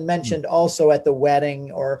would have been mentioned also at the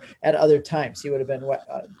wedding or at other times. He would have been,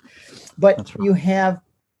 but right. You have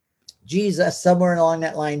Jesus somewhere along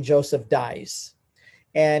that line. Joseph dies,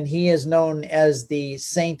 and he is known as the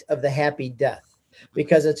saint of the happy death.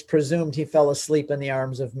 because it's presumed he fell asleep in the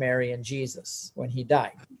arms of Mary and Jesus when he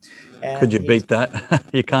died. And could you beat that?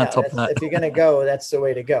 You can't top that. If you're going to go, that's the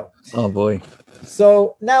way to go. Oh boy.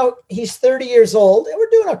 So now he's 30 years old, and we're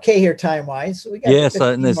doing okay here time-wise. So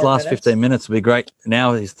so in this last 15 minutes will be great.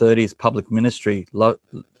 Now his 30s, public ministry.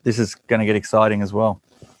 This is going to get exciting as well.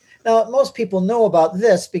 Now, most people know about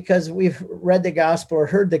this because we've read the gospel or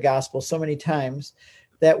heard the gospel so many times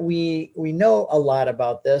that we know a lot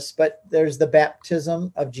about this, but there's the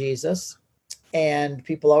baptism of Jesus. And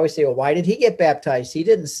people always say, well, why did he get baptized? He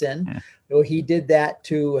didn't sin. Yeah. Well, he did that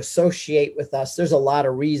to associate with us. There's a lot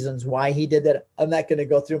of reasons why he did that. I'm not going to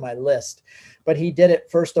go through my list, but he did it,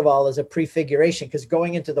 first of all, as a prefiguration, because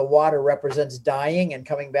going into the water represents dying and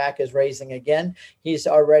coming back as raising again. He's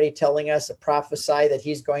already telling us, prophesy that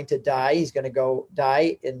he's going to die. He's going to go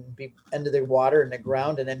die and be into the water and the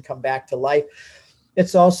ground and then come back to life.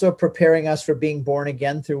 It's also preparing us for being born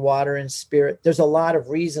again through water and spirit. There's a lot of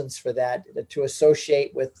reasons for that to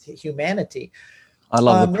associate with humanity. I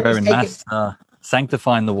love the prayer in Mass,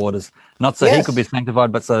 sanctifying the waters. Not so he could be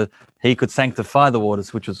sanctified, but so he could sanctify the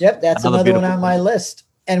waters, which was that's another one on my list.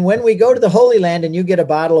 And when we go to the Holy Land and you get a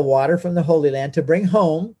bottle of water from the Holy Land to bring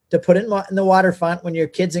home, to put in the water font when your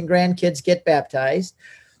kids and grandkids get baptized,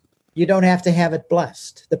 you don't have to have it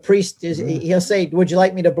blessed. The priest he'll say, would you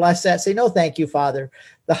like me to bless that? Say, no, thank you, Father.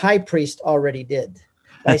 The high priest already did.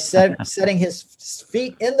 By setting his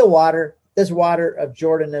feet in the water, this water of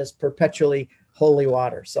Jordan is perpetually holy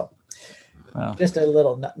water. So just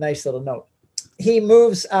a nice little note. He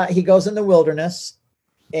moves, he goes in the wilderness,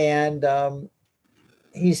 and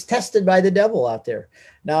he's tested by the devil out there.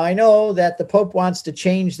 Now, I know that the Pope wants to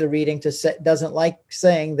change the reading doesn't like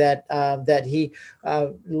saying that that he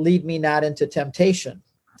lead me not into temptation,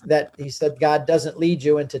 that he said God doesn't lead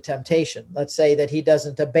you into temptation. Let's say that he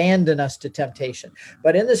doesn't abandon us to temptation.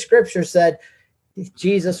 But in the scripture said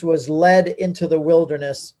Jesus was led into the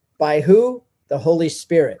wilderness by who? The Holy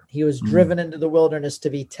Spirit. He was driven into the wilderness to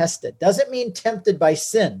be tested. Doesn't mean tempted by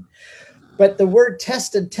sin, but the word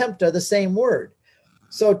test and tempt are the same word.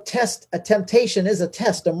 So a temptation is a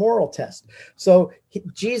test, a moral test. So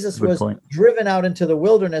Jesus was driven out into the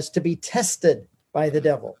wilderness to be tested by the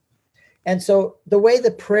devil. And so the way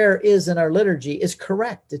the prayer is in our liturgy is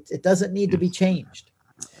correct. It doesn't need to be changed.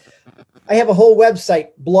 I have a whole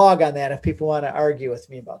blog on that if people want to argue with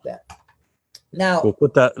me about that. Now, we'll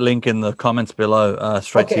put that link in the comments below,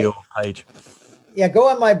 straight to your page. Yeah, go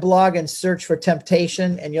on my blog and search for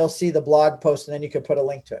temptation, and you'll see the blog post, and then you can put a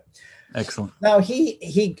link to it. Excellent. Now,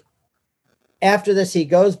 he after this, he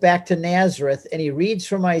goes back to Nazareth, and he reads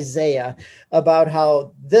from Isaiah about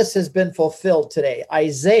how this has been fulfilled today.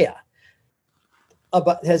 Isaiah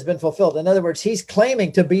has been fulfilled. In other words, he's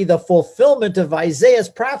claiming to be the fulfillment of Isaiah's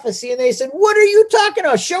prophecy. And they said, what are you talking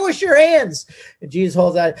about? Show us your hands. And Jesus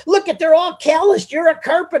holds out, look at, they're all calloused. You're a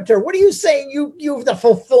carpenter. What are you saying? You've the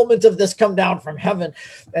fulfillment of this come down from heaven.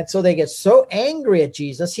 And so they get so angry at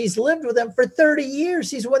Jesus. He's lived with them for 30 years.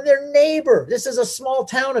 He's their neighbor. This is a small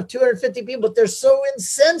town of 250 people, but they're so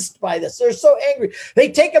incensed by this. They're so angry. They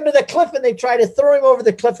take him to the cliff and they try to throw him over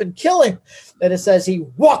the cliff and kill him. And it says he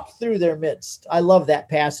walked through their midst. I love that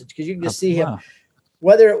passage because you can just see him,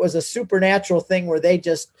 whether it was a supernatural thing where they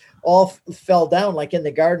just all fell down, like in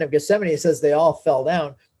the Garden of Gethsemane, it says they all fell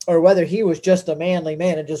down, or whether he was just a manly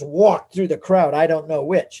man and just walked through the crowd. I don't know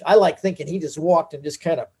which. I like thinking he just walked and just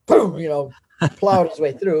kind of, boom, plowed his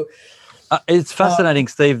way through. It's fascinating,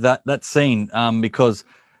 Steve, that scene, because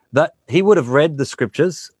that he would have read the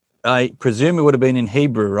scriptures. I presume it would have been in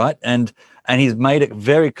Hebrew, right? And he's made it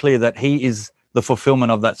very clear that he is the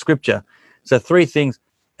fulfillment of that scripture. So three things,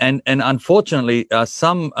 and unfortunately,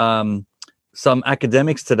 some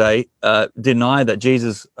academics today deny that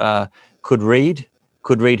Jesus could read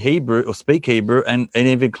Hebrew or speak Hebrew, and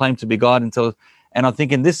even claim to be God. And I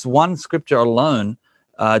think in this one scripture alone,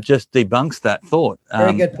 just debunks that thought.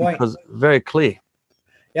 Very good point. Because very clear.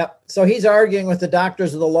 Yep. So he's arguing with the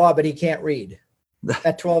doctors of the law, but he can't read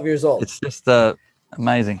at 12 years old. It's just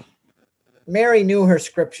amazing. Mary knew her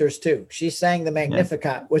scriptures too. She sang the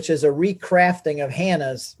Magnificat, which is a recrafting of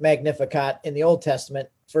Hannah's Magnificat in the Old Testament,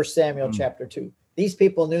 1 Samuel chapter 2. These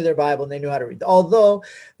people knew their Bible and they knew how to read. Although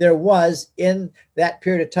there was, in that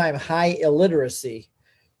period of time, high illiteracy,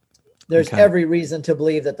 there's every reason to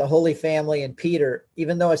believe that the Holy Family and Peter,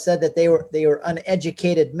 even though it said that they were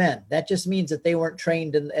uneducated men, that just means that they weren't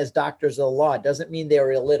trained as doctors of the law. It doesn't mean they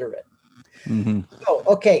were illiterate. Mm-hmm.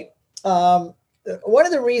 So, one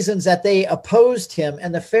of the reasons that they opposed him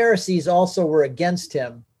and the Pharisees also were against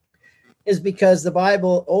him is because the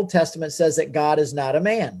Bible, Old Testament, says that God is not a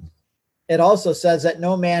man. It also says that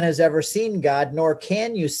no man has ever seen God, nor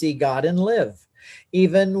can you see God and live.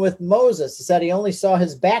 Even with Moses, it said he only saw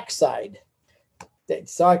his backside. They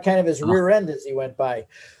saw kind of his rear end as he went by.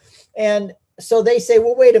 And so they say,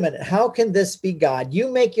 well, wait a minute. How can this be God? You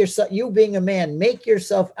make yourself, you being a man, make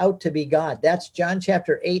yourself out to be God. That's John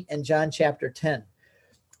chapter 8 and John chapter 10.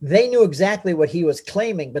 They knew exactly what he was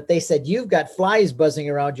claiming, but they said, you've got flies buzzing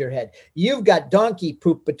around your head. You've got donkey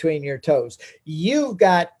poop between your toes. You've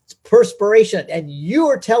got perspiration, and you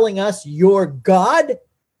are telling us you're God?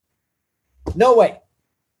 No way.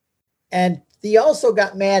 And he also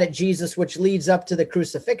got mad at Jesus, which leads up to the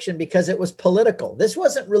crucifixion, because it was political. This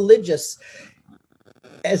wasn't religious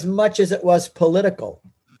as much as it was political,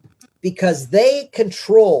 because they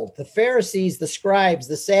controlled the Pharisees, the scribes,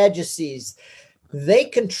 the Sadducees. They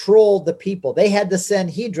controlled the people. They had the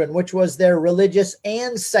Sanhedrin, which was their religious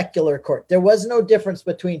and secular court. There was no difference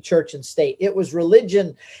between church and state. It was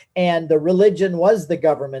religion, and the religion was the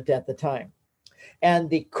government at the time. And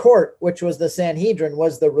the court, which was the Sanhedrin,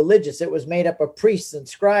 was the religious. It was made up of priests and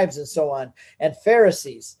scribes and so on, and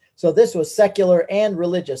Pharisees. So this was secular and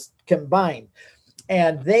religious combined.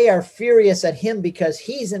 And they are furious at him because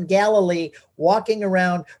he's in Galilee walking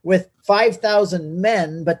around with 5,000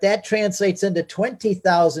 men, but that translates into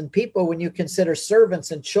 20,000 people when you consider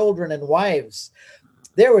servants and children and wives.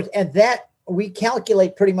 And that we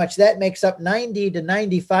calculate pretty much that makes up 90 to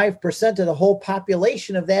 95% of the whole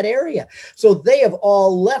population of that area. So they have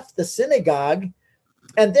all left the synagogue.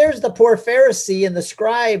 And there's the poor Pharisee and the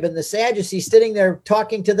scribe and the Sadducee sitting there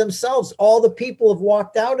talking to themselves. All the people have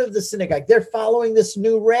walked out of the synagogue. They're following this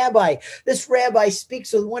new rabbi. This rabbi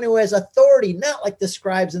speaks with one who has authority, not like the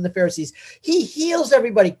scribes and the Pharisees. He heals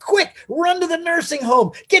everybody. Quick, run to the nursing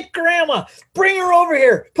home. Get grandma. Bring her over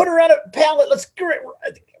here. Put her on a pallet.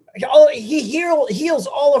 He heals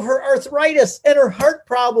all of her arthritis and her heart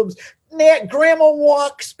problems. Grandma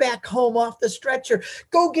walks back home off the stretcher.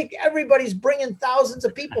 Go get everybody's bringing thousands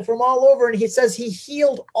of people from all over. And he says he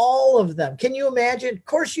healed all of them. Can you imagine? Of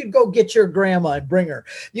course, you'd go get your grandma and bring her.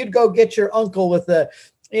 You'd go get your uncle with the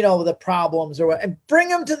problems or what, and bring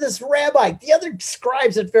them to this rabbi. The other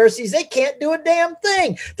scribes and Pharisees, they can't do a damn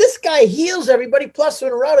thing. This guy heals everybody. Plus,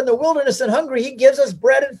 when we're out in the wilderness and hungry, he gives us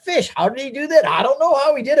bread and fish. How did he do that? I don't know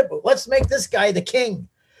how he did it, but let's make this guy the king.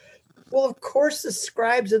 Well, of course, the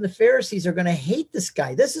scribes and the Pharisees are going to hate this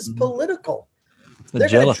guy. This is political. They're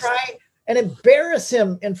going to try and embarrass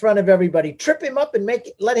him in front of everybody, trip him up and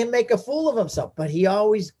let him make a fool of himself. But he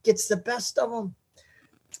always gets the best of them.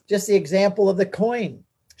 Just the example of the coin.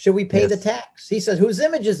 Should we pay the tax? He says, whose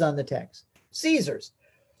image is on the tax? Caesar's.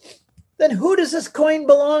 Then who does this coin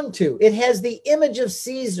belong to? It has the image of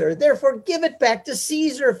Caesar. Therefore, give it back to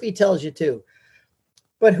Caesar if he tells you to.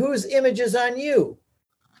 But whose image is on you?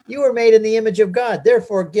 You were made in the image of God.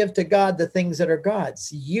 Therefore, give to God the things that are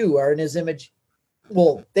God's. You are in his image.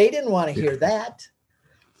 Well, they didn't want to hear that.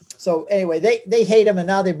 So anyway, they hate him, and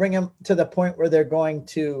now they bring him to the point where they're going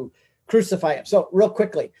to crucify him. So real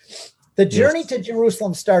quickly, the journey to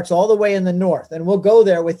Jerusalem starts all the way in the north, and we'll go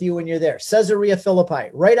there with you when you're there. Caesarea Philippi,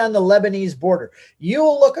 right on the Lebanese border.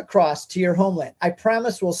 You'll look across to your homeland. I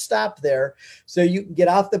promise we'll stop there so you can get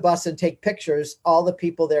off the bus and take pictures, all the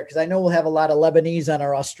people there, because I know we'll have a lot of Lebanese on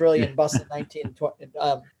our Australian bus in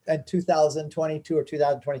 2022 or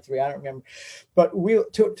 2023. I don't remember, but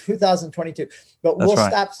 2022. But we'll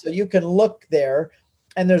stop so you can look there.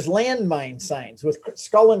 And there's landmine signs with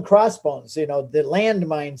skull and crossbones. The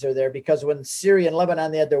landmines are there because when Syria and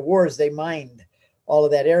Lebanon, they had their wars, they mined all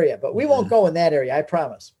of that area. But we won't go in that area, I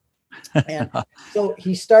promise. And so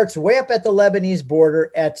he starts way up at the Lebanese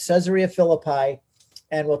border at Caesarea Philippi.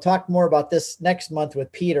 And we'll talk more about this next month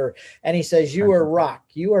with Peter. And he says, you are rock.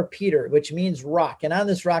 You are Peter, which means rock. And on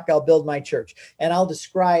this rock, I'll build my church. And I'll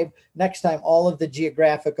describe next time all of the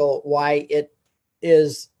geographical why it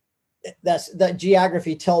is. That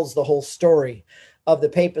geography tells the whole story of the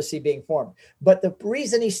papacy being formed. But the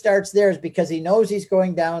reason he starts there is because he knows he's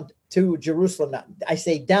going down to Jerusalem. Now, I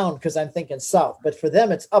say down because I'm thinking south, but for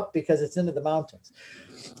them it's up because it's into the mountains.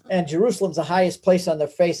 And Jerusalem's the highest place on the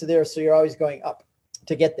face of the earth, so you're always going up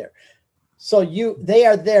to get there. So they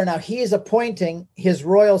are there. Now he is appointing his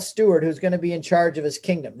royal steward who's going to be in charge of his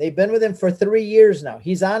kingdom. They've been with him for 3 years now.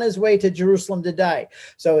 He's on his way to Jerusalem to die.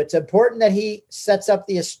 So it's important that he sets up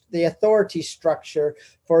the authority structure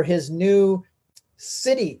for his new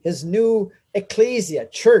city, his new ecclesia,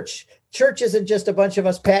 church. Church isn't just a bunch of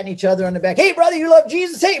us patting each other on the back. Hey, brother, you love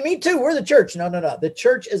Jesus? Hey, me too. We're the church. No. The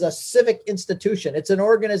church is a civic institution. It's an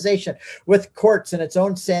organization with courts and its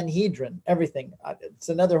own Sanhedrin, everything. It's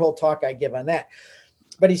another whole talk I give on that.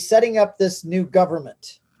 But he's setting up this new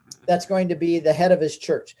government that's going to be the head of his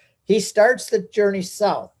church. He starts the journey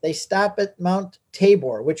south. They stop at Mount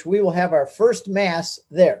Tabor, which we will have our first mass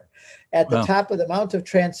there at the Wow. top of the Mount of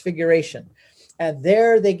Transfiguration. And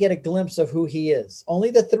there they get a glimpse of who he is. Only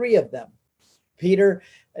the three of them, Peter,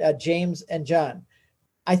 James, and John.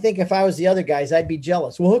 I think if I was the other guys, I'd be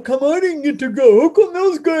jealous. Well, how come I didn't get to go? How come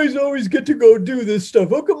those guys always get to go do this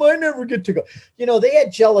stuff? How come I never get to go? You know, they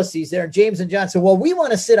had jealousies there. James and John said, well, we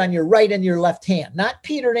want to sit on your right and your left hand, not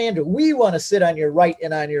Peter and Andrew. We want to sit on your right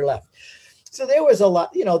and on your left. So there was a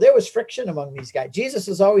lot, you know, there was friction among these guys. Jesus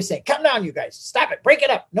was always saying, come down, you guys, stop it, break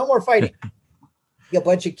it up. No more fighting. A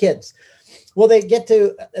bunch of kids. Well,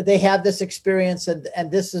 they have this experience,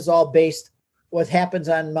 and this is all based, what happens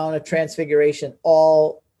on Mount of Transfiguration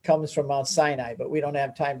all comes from Mount Sinai, but we don't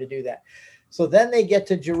have time to do that. So then they get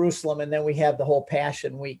to Jerusalem, and then we have the whole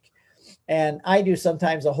Passion Week. And I do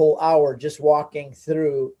sometimes a whole hour just walking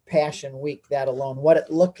through Passion Week, that alone, what it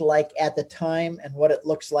looked like at the time and what it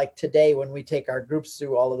looks like today when we take our groups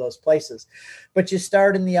through all of those places. But you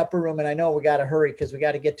start in the upper room, and I know we got to hurry because we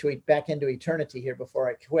got to get back into eternity here before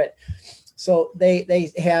I quit. So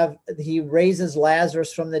he raises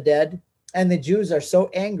Lazarus from the dead. And the Jews are so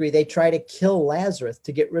angry, they try to kill Lazarus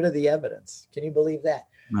to get rid of the evidence. Can you believe that?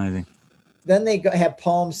 Amazing. Then they have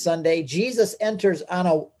Palm Sunday. Jesus enters on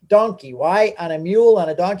a donkey. Why? On a mule, on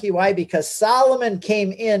a donkey. Why? Because Solomon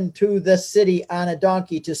came into the city on a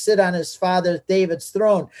donkey to sit on his father David's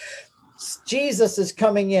throne. Jesus is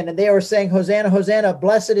coming in, and they were saying, Hosanna, Hosanna,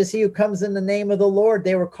 blessed is he who comes in the name of the Lord.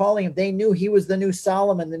 They were calling him. They knew he was the new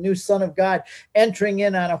Solomon, the new Son of God, entering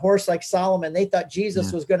in on a horse like Solomon. They thought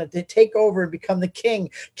Jesus was going to take over and become the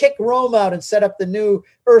king, kick Rome out and set up the new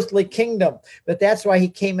earthly kingdom. But that's why he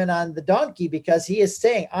came in on the donkey, because he is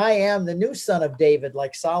saying, I am the new son of David,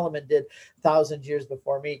 like Solomon did 1,000 years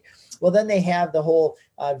before me. Well, then they have the whole,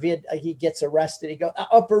 he gets arrested. He goes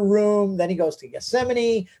upper room. Then he goes to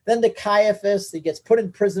Gethsemane. Then to Caiaphas. He gets put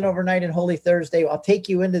in prison overnight on Holy Thursday. I'll take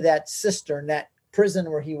you into that cistern, that prison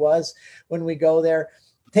where he was when we go there.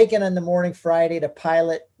 Taken on the morning Friday to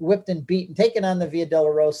Pilate, whipped and beaten, taken on the Via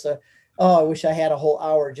Dolorosa. Oh, I wish I had a whole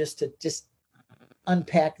hour just to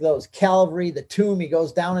unpack those. Calvary, the tomb, he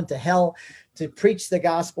goes down into hell to preach the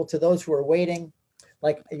gospel to those who are waiting,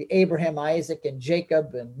 like Abraham, Isaac, and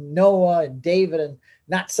Jacob, and Noah, and David, and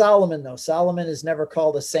not Solomon, though. Solomon is never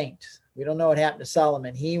called a saint. We don't know what happened to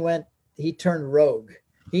Solomon. He turned rogue.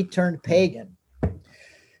 He turned pagan. He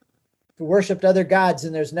worshipped other gods,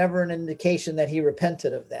 and there's never an indication that he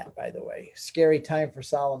repented of that, by the way. Scary time for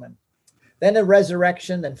Solomon. Then a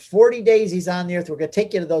resurrection, then 40 days he's on the earth. We're going to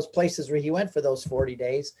take you to those places where he went for those 40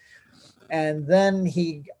 days. And then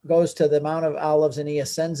he goes to the Mount of Olives and he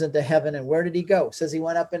ascends into heaven. And where did he go? It says he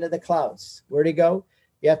went up into the clouds. Where did he go?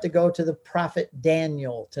 You have to go to the prophet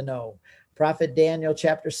Daniel to know. Prophet Daniel,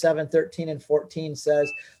 chapter 7, 13 and 14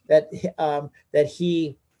 says that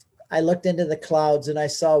I looked into the clouds and I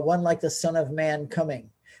saw one like the Son of Man coming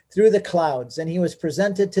through the clouds, and he was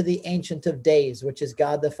presented to the Ancient of Days, which is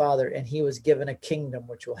God the Father, and he was given a kingdom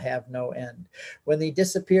which will have no end. When he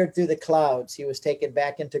disappeared through the clouds, he was taken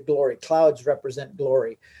back into glory. Clouds represent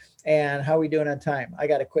glory. And how are we doing on time? I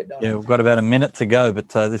got to quit, don't I? Yeah, we've got about a minute to go, but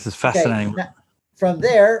this is fascinating. Okay. From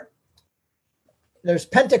there, there's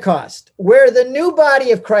Pentecost, where the new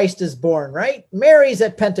body of Christ is born, right? Mary's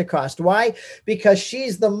at Pentecost. Why? Because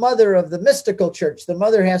she's the mother of the mystical church. The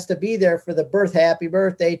mother has to be there for the birth. Happy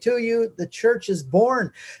birthday to you. The church is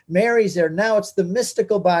born. Mary's there. Now it's the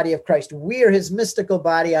mystical body of Christ. We are his mystical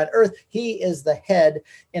body on earth. He is the head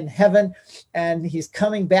in heaven, and he's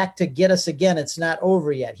coming back to get us again. It's not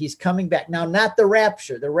over yet. He's coming back. Now, not the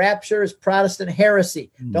rapture. The rapture is Protestant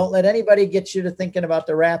heresy. Don't let anybody get you to thinking about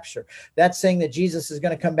the rapture. That's saying that Jesus is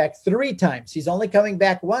going to come back 3 times. He's only coming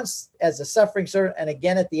back once as a suffering servant and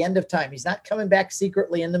again at the end of time. He's not coming back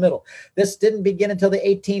secretly in the middle. This didn't begin until the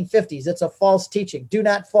 1850s. It's a false teaching. Do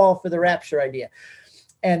not fall for the rapture idea.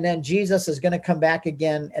 And then Jesus is going to come back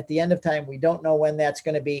again at the end of time. We don't know when that's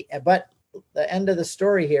going to be. But the end of the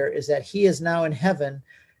story here is that he is now in heaven,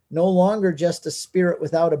 no longer just a spirit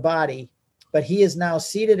without a body, but he is now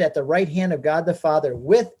seated at the right hand of God the Father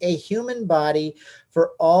with a human body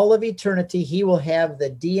for all of eternity. He will have the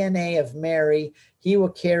DNA of Mary. He will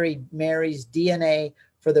carry Mary's DNA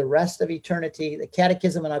for the rest of eternity. The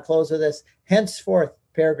Catechism, and I'll close with this, henceforth,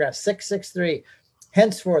 paragraph 663,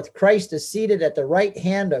 henceforth Christ is seated at the right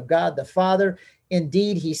hand of God the Father.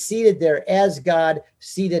 Indeed, he's seated there as God,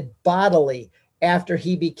 seated bodily after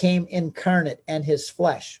he became incarnate and his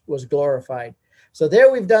flesh was glorified. So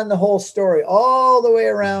there we've done the whole story all the way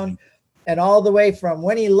around, and all the way from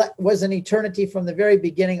when he was in eternity from the very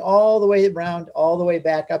beginning, all the way around, all the way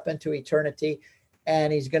back up into eternity.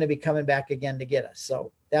 And he's going to be coming back again to get us.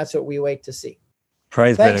 So that's what we wait to see.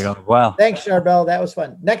 Praise be to God. Wow. Thanks, Charbel. That was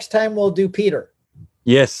fun. Next time we'll do Peter.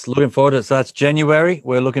 Yes, looking forward to it. So that's January.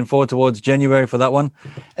 We're looking forward towards January for that one.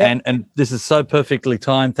 And this is so perfectly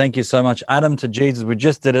timed. Thank you so much, Adam to Jesus. We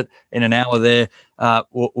just did it in an hour there.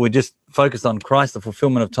 We just focused on Christ, the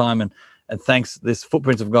fulfillment of time. And thanks, this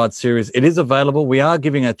Footprints of God series. It is available. We are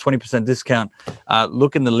giving a 20% discount.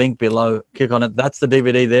 Look in the link below. Click on it. That's the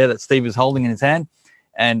DVD there that Steve is holding in his hand.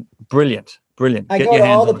 And brilliant. I go to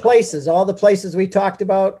all the places we talked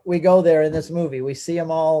about. We go there in this movie. We see them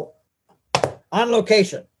all on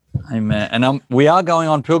location. Amen. And we are going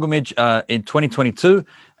on pilgrimage in 2022.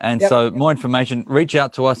 And so more information, reach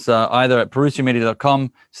out to us either at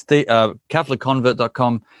perusiamedia.com,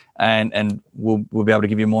 catholicconvert.com, and we'll be able to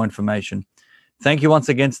give you more information. Thank you once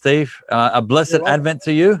again, Steve. A blessed Advent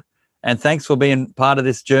to you. And thanks for being part of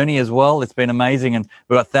this journey as well. It's been amazing. And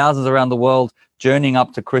we've got thousands around the world journeying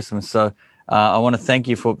up to Christmas. So I want to thank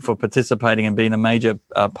you for participating and being a major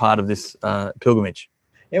part of this pilgrimage.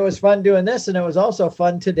 It was fun doing this, and it was also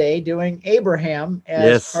fun today doing Abraham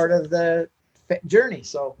as part of the journey.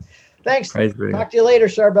 So thanks. Talk to you later,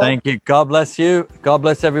 Charbel. Thank you. God bless you. God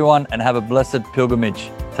bless everyone, and have a blessed pilgrimage.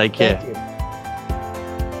 Take care. Thank you.